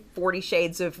turning 40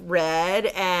 shades of red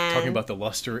and talking about the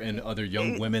luster in other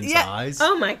young women's eyes.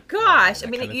 Oh my gosh. So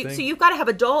you've got to have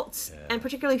adults and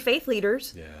particularly faith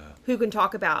leaders who can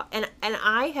talk about, and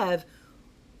I've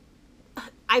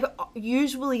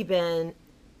usually been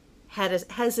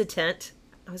hesitant.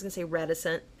 I was going to say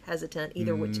reticent, hesitant,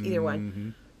 either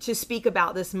one, to speak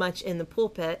about this much in the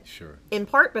pulpit. In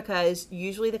part because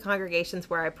usually the congregations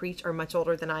where I preach are much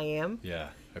older than I am.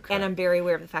 And I'm very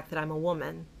aware of the fact that I'm a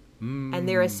woman. And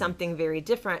there is something very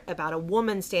different about a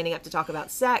woman standing up to talk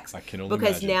about sex. I can only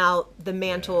because imagine. Now the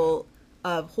mantle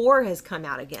of whore has come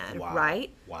out again,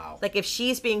 right? Wow. Like if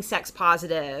she's being sex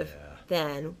positive,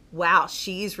 then wow,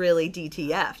 she's really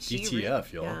DTF.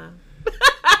 DTF, y'all. Yeah.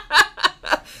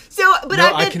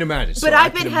 I can imagine. But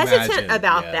I've been hesitant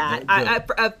about that.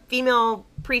 A female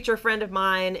preacher friend of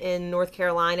mine in North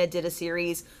Carolina did a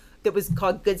series that was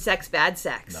called Good Sex, Bad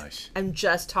Sex. Nice. And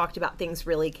just talked about things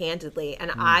really candidly.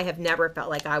 And I have never felt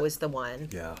like I was the one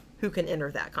who can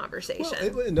enter that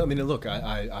conversation. Well, I mean, look,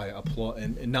 I applaud,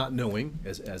 and not knowing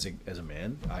as a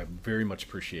man, I very much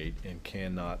appreciate and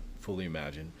cannot fully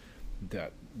imagine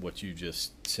that what you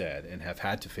just said and have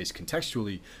had to face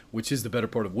contextually, which is the better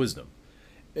part of wisdom.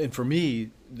 And for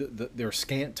me, there are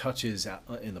scant touches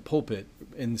in the pulpit,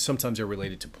 and sometimes they're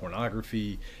related to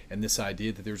pornography and this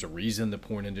idea that there's a reason the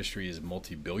porn industry is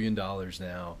multi-billion dollars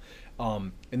now,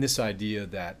 and this idea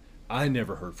that I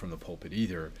never heard from the pulpit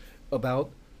either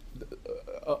about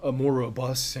a more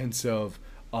robust sense of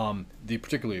the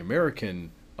particularly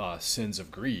American sins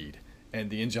of greed and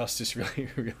the injustice really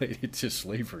related to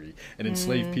slavery and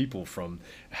enslaved people from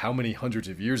how many hundreds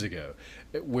of years ago,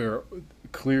 where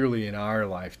clearly in our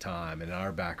lifetime and in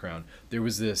our background, there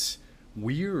was this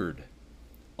weird,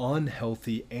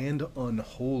 unhealthy, and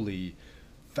unholy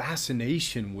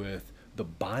fascination with the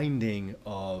binding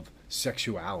of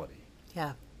sexuality.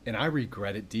 Yeah. And I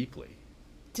regret it deeply.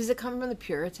 Does it come from the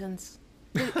Puritans?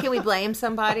 Can we blame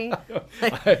somebody?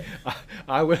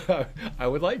 I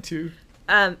would like to.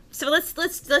 So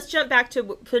let's jump back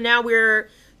to now we're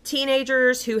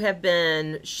teenagers who have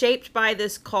been shaped by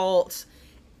this cult,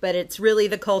 but it's really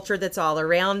the culture that's all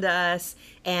around us,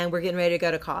 and we're getting ready to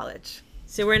go to college.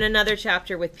 So we're in another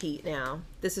chapter with Pete now.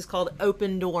 This is called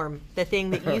Open Dorm, the thing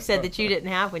that you said that you didn't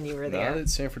have when you were there. Not at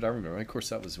Sanford, I remember. Of course,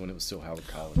 that was when it was still Howard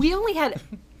College. We only had...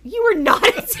 You were not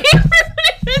at Sanford when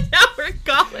it was Howard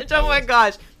College. Oh my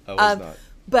gosh. I was not.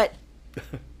 But...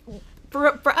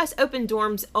 For us, open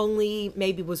dorms only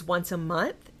maybe was once a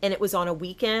month, and it was on a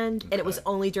weekend, and it was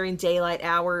only during daylight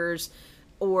hours,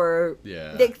 or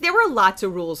there were lots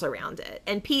of rules around it.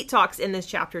 And Pete talks in this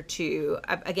chapter too,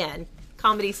 again,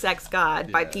 Comedy Sex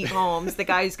God by Pete Holmes, the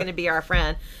guy who's going to be our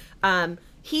friend.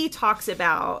 He talks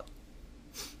about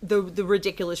the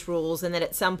ridiculous rules, and that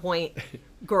at some point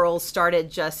girls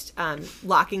started just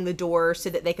locking the door so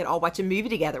that they could all watch a movie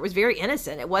together. It was very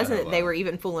innocent. It wasn't that they were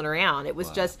even fooling around. It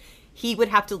was just... He would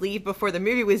have to leave before the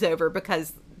movie was over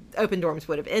because open dorms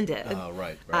would have ended. Oh,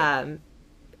 right.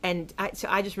 And so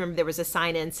I just remember there was a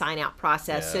sign-in, sign-out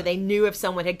process, so they knew if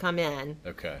someone had come in.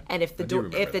 Okay. And if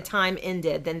the time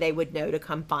ended, then they would know to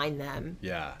come find them.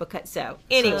 Yeah.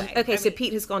 Anyway, so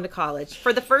Pete has gone to college.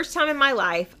 For the first time in my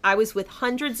life, I was with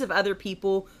hundreds of other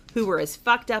people who were as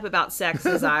fucked up about sex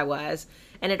as I was.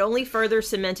 And it only further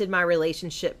cemented my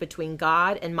relationship between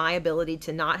God and my ability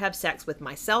to not have sex with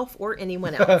myself or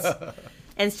anyone else.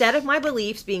 Instead of my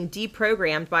beliefs being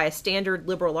deprogrammed by a standard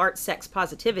liberal arts sex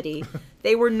positivity,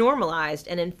 they were normalized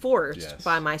and enforced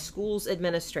by my school's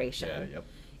administration.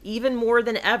 Even more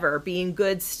than ever, being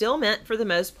good still meant, for the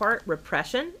most part,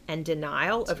 repression and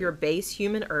denial of your base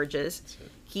human urges,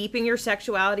 keeping your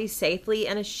sexuality safely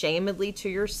and ashamedly to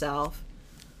yourself.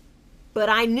 But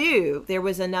I knew there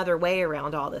was another way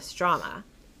around all this drama.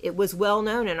 It was well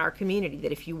known in our community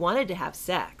that if you wanted to have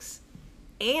sex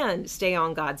and stay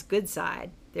on God's good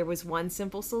side, there was one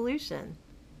simple solution.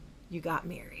 You got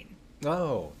married.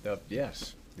 Oh,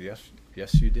 yes,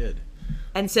 you did.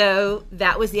 And so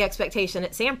that was the expectation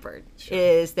at Sanford,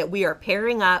 is that we are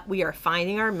pairing up, we are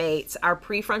finding our mates, our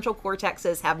prefrontal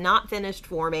cortexes have not finished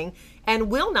forming, and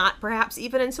will not perhaps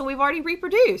even until we've already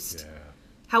reproduced. Yeah.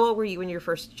 How old were you when your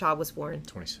first child was born?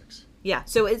 26. Yeah,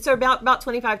 so it's about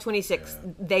 25, 26,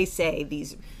 they say,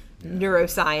 these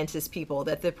neuroscientist people,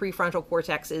 that the prefrontal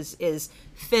cortex is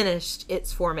finished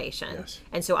its formation. Yes.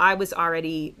 And so I was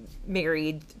already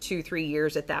married 2-3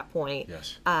 years at that point.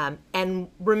 Yes. And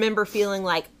remember feeling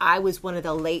like I was one of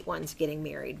the late ones getting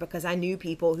married because I knew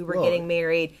people who were getting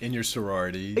married. In your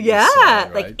sorority. Yeah.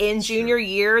 Right? Like in junior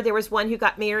year, there was one who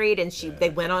got married and they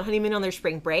went on honeymoon on their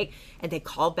spring break and they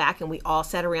called back and we all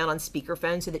sat around on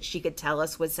speakerphone so that she could tell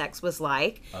us what sex was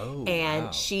like. Oh,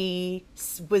 and she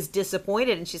was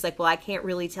disappointed and she's like, well, I can't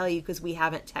really tell you because we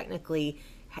haven't technically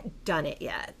done it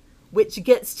yet. Which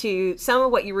gets to some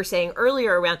of what you were saying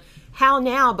earlier around how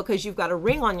now, because you've got a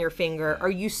ring on your finger, are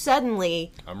you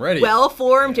suddenly I'm ready.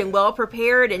 well-formed and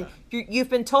well-prepared, and you've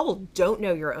been told, don't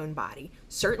know your own body.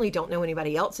 Certainly don't know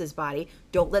anybody else's body.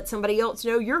 Don't let somebody else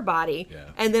know your body. Yeah.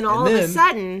 And then all of a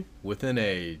sudden... Within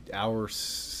a hour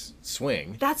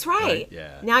swing. That's right.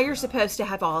 Yeah. Now you're supposed to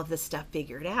have all of this stuff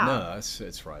figured out. No,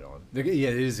 it's right on. Yeah,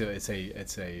 it is. It's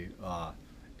an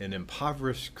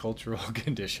impoverished cultural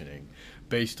conditioning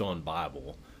based on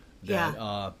Bible.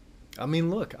 That, I mean,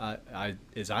 look, I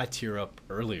as I tear up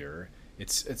earlier,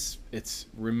 it's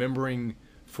remembering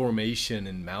formation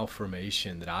and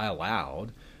malformation that I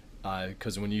allowed,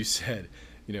 because when you said,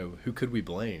 who could we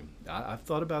blame? I've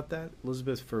thought about that,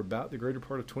 Elizabeth, for about the greater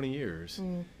part of 20 years,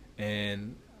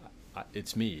 and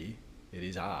it's me, it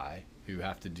is I, who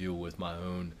have to deal with my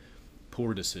own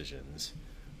poor decisions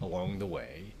along the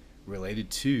way. related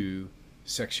to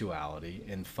sexuality.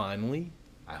 And finally,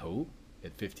 I hope,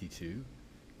 at 52,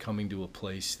 coming to a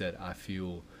place that I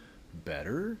feel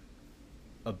better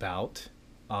about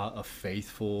a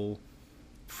faithful,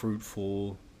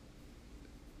 fruitful,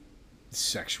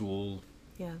 sexual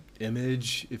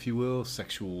image, if you will,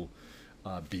 sexual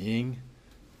being.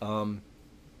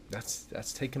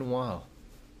 That's taken a while.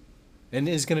 And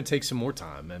it's going to take some more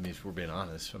time. I mean, if we're being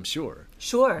honest, I'm sure.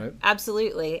 Sure, right?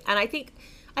 Absolutely. And I think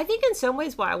in some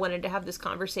ways why I wanted to have this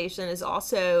conversation is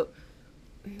also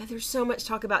there's so much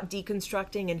talk about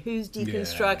deconstructing and who's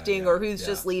deconstructing or who's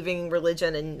just leaving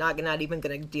religion and not even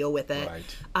going to deal with it.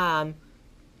 Right.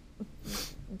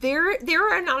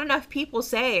 There are not enough people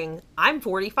saying, I'm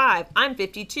 45, I'm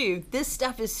 52, this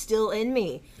stuff is still in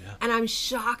me. Yeah. And I'm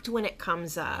shocked when it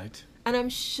comes up. Right. And I'm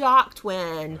shocked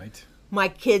when my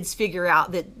kids figure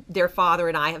out that their father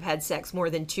and I have had sex more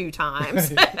than 2 times.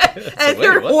 And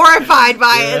they're horrified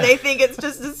by it and they think it's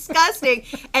just disgusting.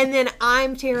 And then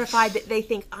I'm terrified that they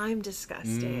think I'm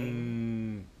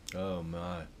disgusting. Oh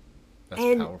my. That's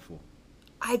powerful.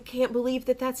 I can't believe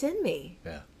that that's in me.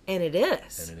 Yeah. And it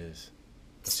is. And it is.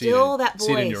 Still that voice.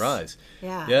 See it in your eyes.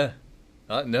 Yeah.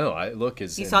 Yeah. No, I look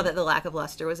as you saw that the lack of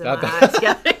luster was in my eyes.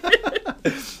 Yeah.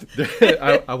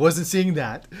 I wasn't seeing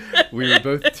that. We were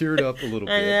both teared up a little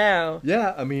bit. I know.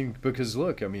 Yeah, I mean, because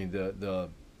look, I mean, the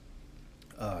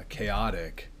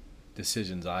chaotic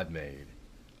decisions I've made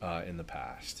in the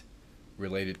past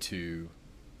related to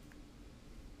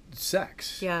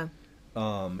sex. Yeah.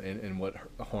 And what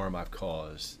harm I've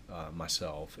caused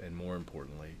myself, and more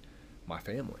importantly, my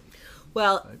family.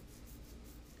 Well, right?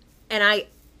 And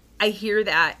I hear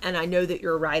that, and I know that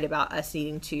you're right about us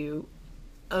needing to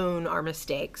own our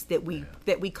mistakes that we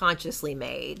consciously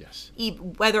made. Yes.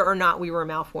 Whether or not we were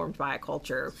malformed by a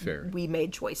culture, Fair. We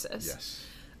made choices. Yes.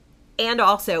 And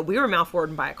also, we were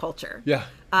malformed by a culture. Yeah.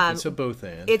 It's a both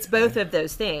and. It's both of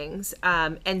those things.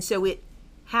 And so if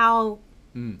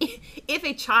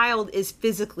a child is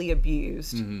physically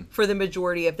abused for the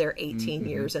majority of their 18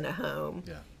 years in a home,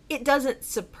 it doesn't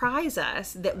surprise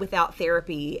us that without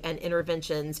therapy and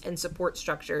interventions and support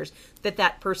structures,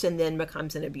 that person then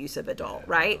becomes an abusive adult,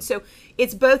 right? So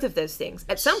it's both of those things.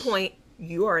 At some point,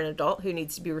 you are an adult who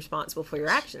needs to be responsible for your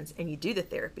actions, and you do the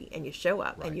therapy, and you show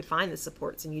up, and you find the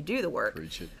supports, and you do the work.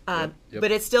 Preach it.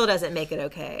 But it still doesn't make it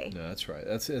okay. No, that's right.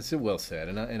 That's well said,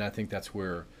 and I think that's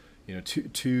where,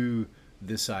 to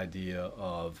this idea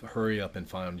of hurry up and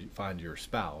find your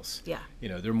spouse. Yeah.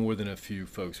 There are more than a few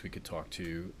folks we could talk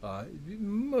to,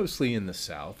 mostly in the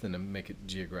South, and to make it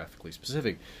geographically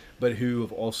specific, but who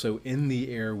have also, in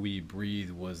the air we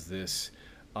breathe, was this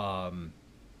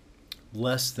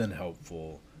less than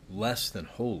helpful, less than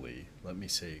holy, let me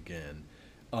say again,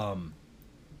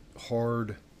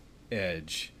 hard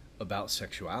edge about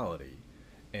sexuality.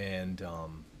 And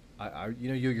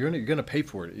you're gonna pay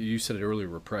for it. You said it earlier,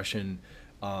 repression.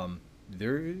 The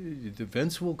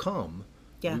vents will come.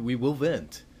 Yeah. We will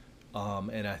vent.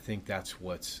 And I think that's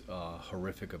what's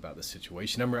horrific about the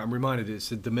situation. I'm reminded,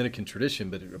 it's a Dominican tradition,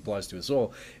 but it applies to us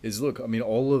all, is look, I mean,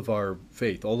 all of our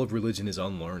faith, all of religion is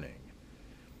unlearning.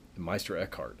 Meister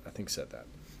Eckhart, I think, said that.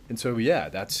 And so, yeah,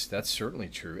 that's certainly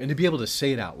true. And to be able to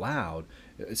say it out loud,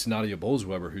 it's Nadia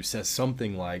Bolz-Weber who says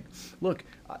something like, look,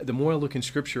 the more I look in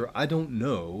Scripture, I don't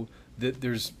know that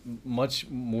there's much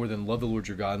more than love the Lord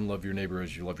your God and love your neighbor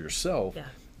as you love yourself. Yeah.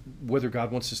 Whether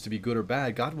God wants us to be good or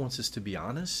bad, God wants us to be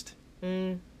honest.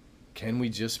 Can we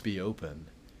just be open?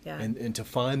 Yeah. And to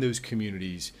find those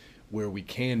communities where we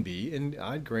can be. And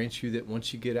I'd grant you that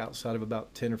once you get outside of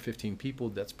about 10 or 15 people,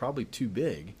 that's probably too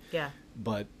big. Yeah.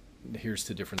 But here's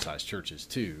to different sized churches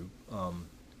too.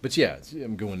 But yeah,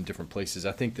 I'm going to different places.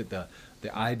 I think that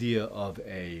the idea of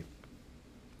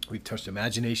we've touched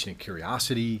imagination and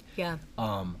curiosity. Yeah.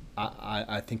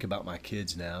 I think about my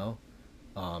kids now,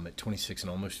 at 26 and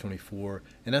almost 24,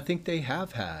 and I think they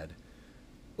have had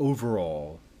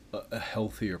overall a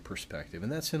healthier perspective,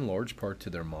 and that's in large part to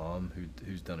their mom,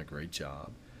 who's done a great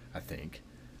job, I think,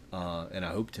 and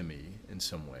I hope to me in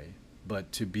some way.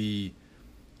 But to be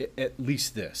at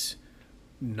least this,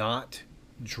 not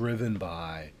driven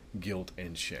by guilt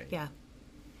and shame. Yeah.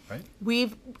 Right?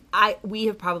 We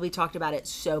have probably talked about it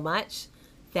so much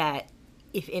that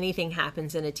if anything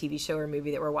happens in a TV show or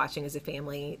movie that we're watching as a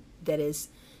family that is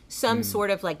some sort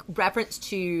of like reference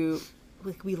to,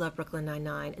 like, we love Brooklyn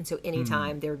Nine-Nine, and so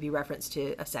anytime there would be reference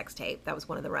to a sex tape, that was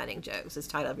one of the running jokes, is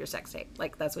title of your sex tape.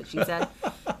 Like, that's what she said.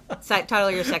 Title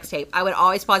of your sex tape. I would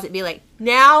always pause it and be like,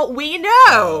 now we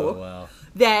know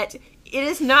that it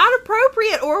is not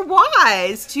appropriate or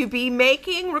wise to be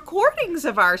making recordings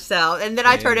of ourselves. And then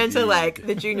I turn into like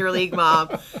the junior league mom.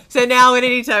 So now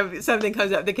anytime something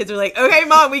comes up, the kids are like, okay,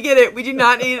 Mom, we get it. We do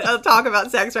not need to talk about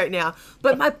sex right now.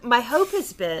 But my hope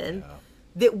has been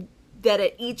that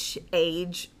at each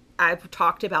age, I've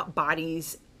talked about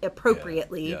bodies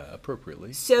appropriately. Yeah,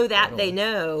 appropriately. So that they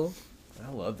know.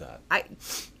 I love that.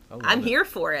 I'm here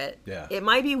for it. Yeah. It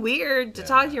might be weird to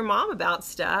talk to your mom about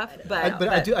stuff, but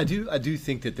I do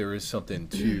think that there is something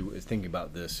to thinking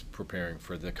about this, preparing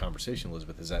for the conversation,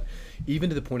 Elizabeth, is that even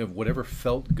to the point of whatever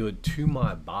felt good to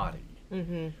my body,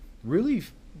 really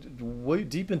way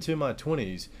deep into my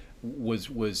 20s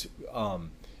was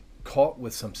caught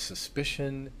with some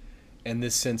suspicion and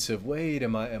this sense of, wait,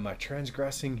 am I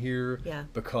transgressing here? Yeah.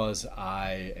 Because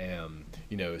I am,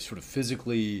 sort of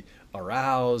physically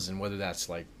aroused, and whether that's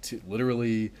like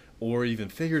literally or even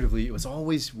figuratively, it was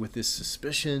always with this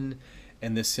suspicion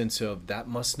and this sense of that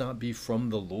must not be from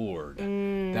the Lord.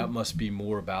 That must be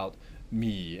more about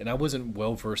me. And I wasn't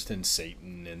well versed in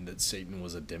Satan, and that Satan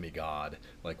was a demigod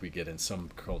like we get in some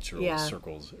cultural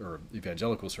circles or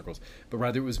evangelical circles, but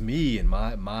rather it was me and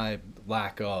my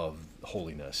lack of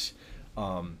holiness.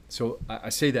 So I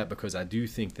say that because I do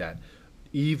think that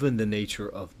even the nature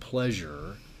of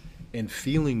pleasure and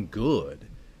feeling good,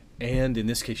 and in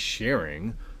this case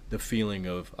sharing the feeling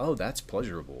of, oh, that's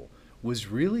pleasurable, was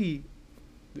really,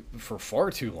 for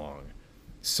far too long,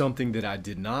 something that I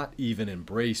did not even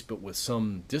embrace, but with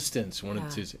some distance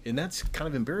wanted to. And that's kind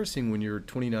of embarrassing when you're a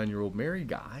 29-year-old married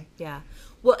guy. Yeah.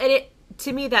 Well, and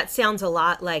to me, that sounds a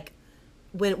lot like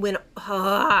when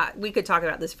we could talk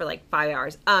about this for like 5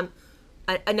 hours.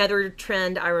 Another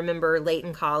trend I remember late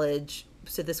in college,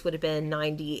 so this would have been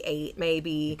 98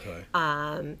 maybe.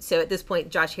 Okay. So at this point,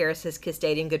 Josh Harris has kissed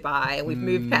dating goodbye, and we've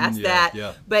moved past that.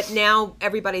 Yeah. But now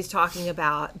everybody's talking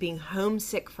about being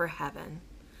homesick for heaven.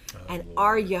 And Lord,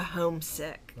 are you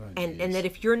homesick? Oh, and that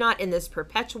if you're not in this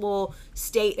perpetual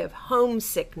state of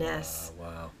homesickness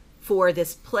for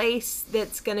this place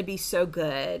that's going to be so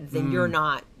good, then you're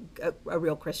not a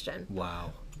real Christian.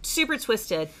 Wow. Super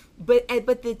twisted. But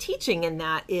the teaching in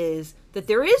that is that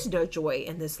there is no joy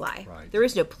in this life. Right. There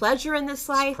is no pleasure in this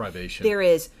life. It's privation. There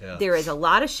is a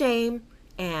lot of shame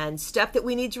and stuff that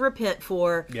we need to repent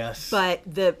for. Yes. But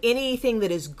anything that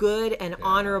is good and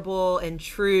honorable and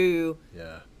true,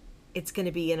 it's going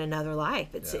to be in another life.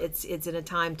 It's in a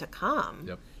time to come.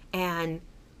 Yep. And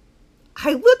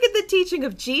I look at the teaching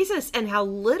of Jesus and how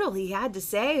little he had to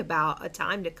say about a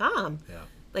time to come. Yeah.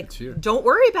 Like, don't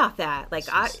worry about that. Like,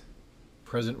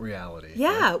 present reality.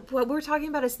 Yeah. Right? What we're talking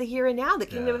about is the here and now, the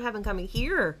kingdom of heaven coming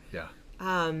here. Yeah.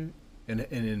 And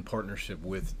in partnership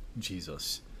with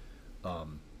Jesus,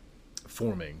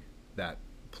 forming that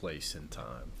place and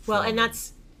time. Well, and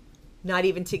that's not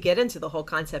even to get into the whole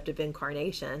concept of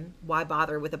incarnation. Why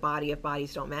bother with a body if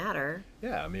bodies don't matter?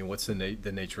 Yeah, I mean, what's the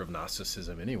nature of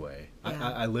Gnosticism anyway?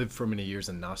 Yeah. I lived for many years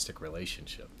in Gnostic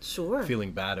relationship. Sure.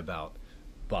 Feeling bad about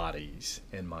bodies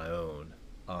and my own,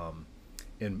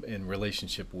 in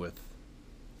relationship with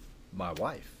my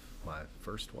wife, my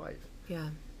first wife.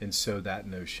 Yeah. And so that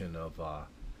notion of,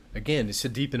 again, it's a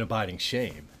deep and abiding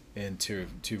shame, and to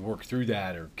work through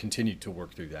that or continue to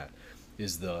work through that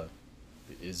is the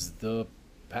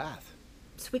path.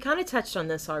 So we kind of touched on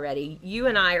this already. You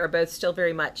and I are both still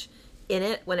very much in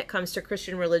it when it comes to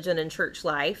Christian religion and church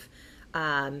life.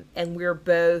 And we're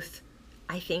both,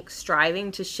 I think,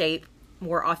 striving to shape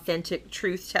more authentic,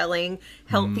 truth-telling,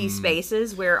 healthy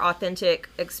spaces where authentic,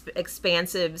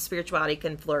 expansive spirituality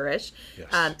can flourish.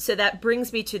 Yes. So that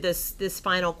brings me to this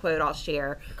final quote I'll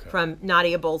share from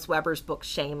Nadia Bolz-Weber's book,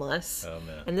 Shameless. Oh,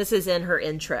 man. And this is in her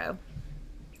intro.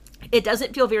 It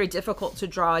doesn't feel very difficult to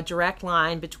draw a direct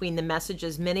line between the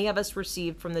messages many of us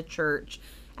received from the church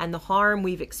and the harm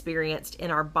we've experienced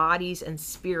in our bodies and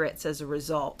spirits as a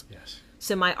result. Yes.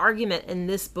 So my argument in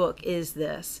this book is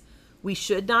this: we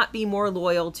should not be more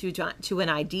loyal to an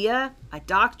idea, a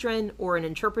doctrine, or an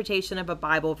interpretation of a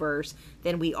Bible verse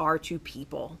than we are to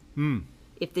people.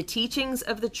 If the teachings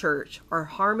of the church are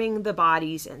harming the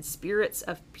bodies and spirits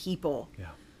of people,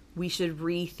 we should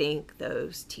rethink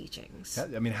those teachings.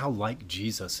 I mean, how like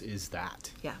Jesus is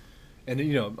that? Yeah. And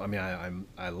I mean,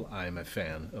 I'm a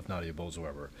fan of Nadia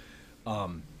Bolz-Weber.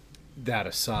 That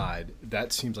aside,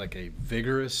 that seems like a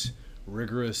vigorous,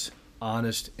 rigorous,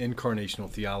 honest incarnational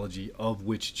theology of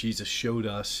which Jesus showed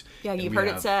us. Yeah, you've heard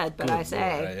it said, but I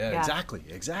say. Yeah,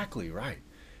 exactly right.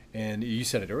 And you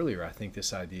said it earlier, I think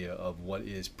this idea of what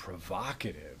is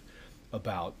provocative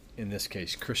about, in this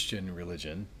case, Christian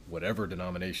religion, whatever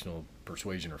denominational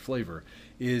persuasion or flavor,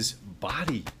 is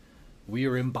body. We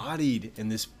are embodied, and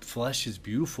this flesh is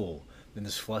beautiful. then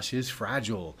this flesh is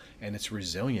fragile and it's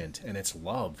resilient and it's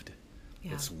loved.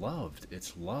 Yeah. It's loved.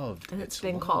 It's loved. And it's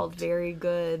been called very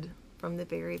good from the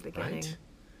very beginning. Right?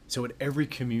 So at every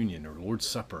communion or Lord's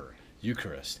Supper,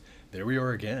 Eucharist, there we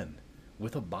are again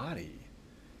with a body,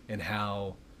 and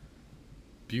how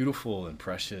beautiful and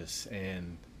precious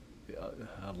and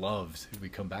loved we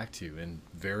come back to, and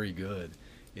very good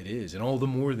it is. And all the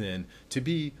more then to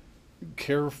be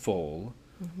careful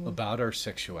about our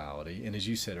sexuality. And as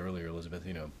you said earlier, Elizabeth,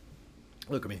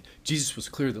 look, I mean, Jesus was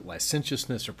clear that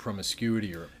licentiousness or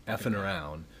promiscuity or effing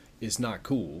around is not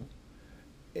cool.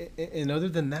 And other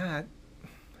than that,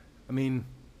 I mean,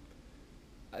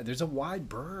 there's a wide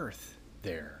berth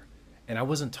there. And I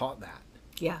wasn't taught that.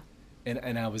 Yeah.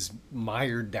 And I was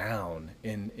mired down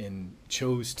and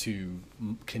chose to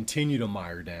continue to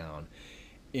mire down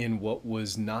in what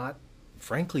was not,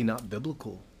 frankly, not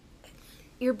biblical.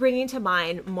 You're bringing to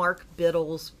mind Mark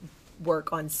Biddle's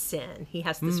work on sin. He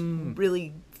has this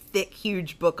really thick,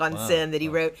 huge book on sin that he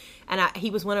wrote. And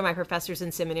he was one of my professors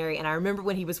in seminary. And I remember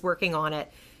when he was working on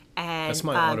it. And that's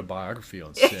my autobiography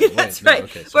on sin. That's right.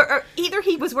 Okay, or either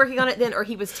he was working on it then, or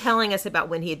he was telling us about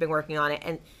when he had been working on it.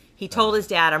 And he told his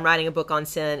dad, I'm writing a book on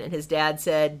sin. And his dad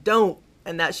said, don't.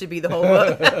 And that should be the whole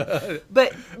book.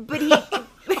 but he...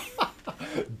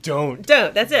 Don't.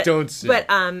 That's it. Don't sin.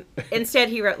 But instead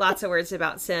he wrote lots of words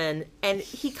about sin. And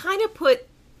he kind of put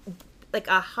like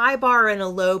a high bar and a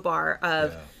low bar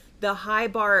of the high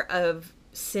bar of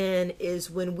sin is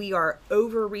when we are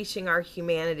overreaching our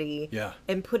humanity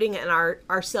and putting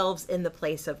ourselves in the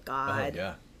place of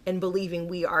God and believing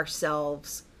we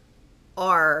ourselves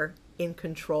are in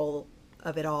control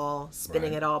of it all,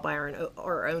 spinning it all by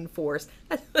our own force.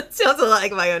 That sounds a lot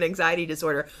like my own anxiety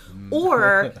disorder.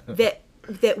 Or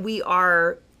that we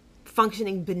are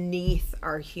functioning beneath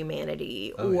our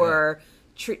humanity,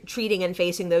 treating and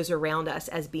facing those around us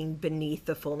as being beneath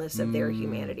the fullness of their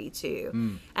humanity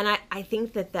too. And I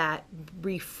think that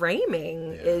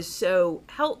reframing is so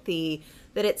healthy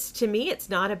that to me it's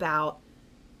not about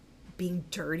being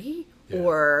dirty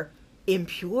or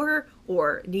impure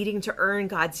or needing to earn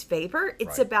God's favor.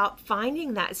 It's about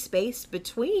finding that space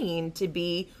between to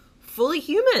be fully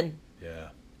human. Yeah.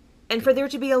 And for there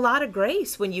to be a lot of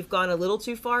grace when you've gone a little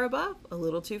too far above, a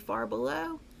little too far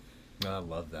below. I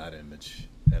love that image.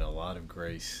 And a lot of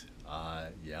grace.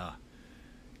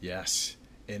 Yes.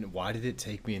 And why did it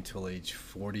take me until age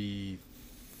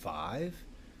 45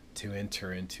 to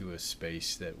enter into a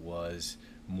space that was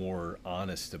more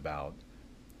honest about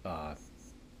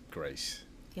grace?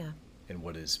 Yeah. And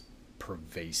what is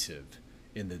pervasive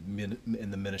in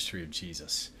the ministry of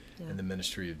Jesus, in the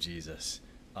ministry of Jesus.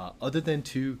 Other than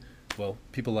to,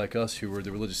 people like us who were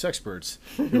the religious experts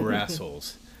who were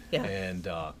assholes. And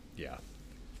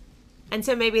And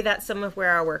so maybe that's some of where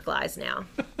our work lies now,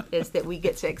 is that we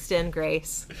get to extend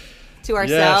grace to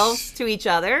ourselves, to each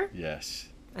other,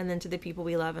 and then to the people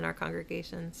we love in our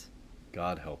congregations.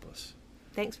 God help us.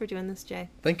 Thanks for doing this, Jay.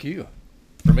 Thank you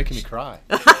for making me cry.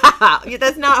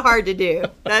 That's not hard to do.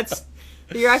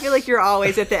 I feel like you're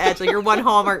always at the edge, like you're one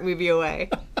Hallmark movie away.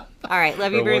 All right,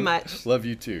 love you very much. Love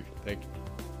you too. Thank you.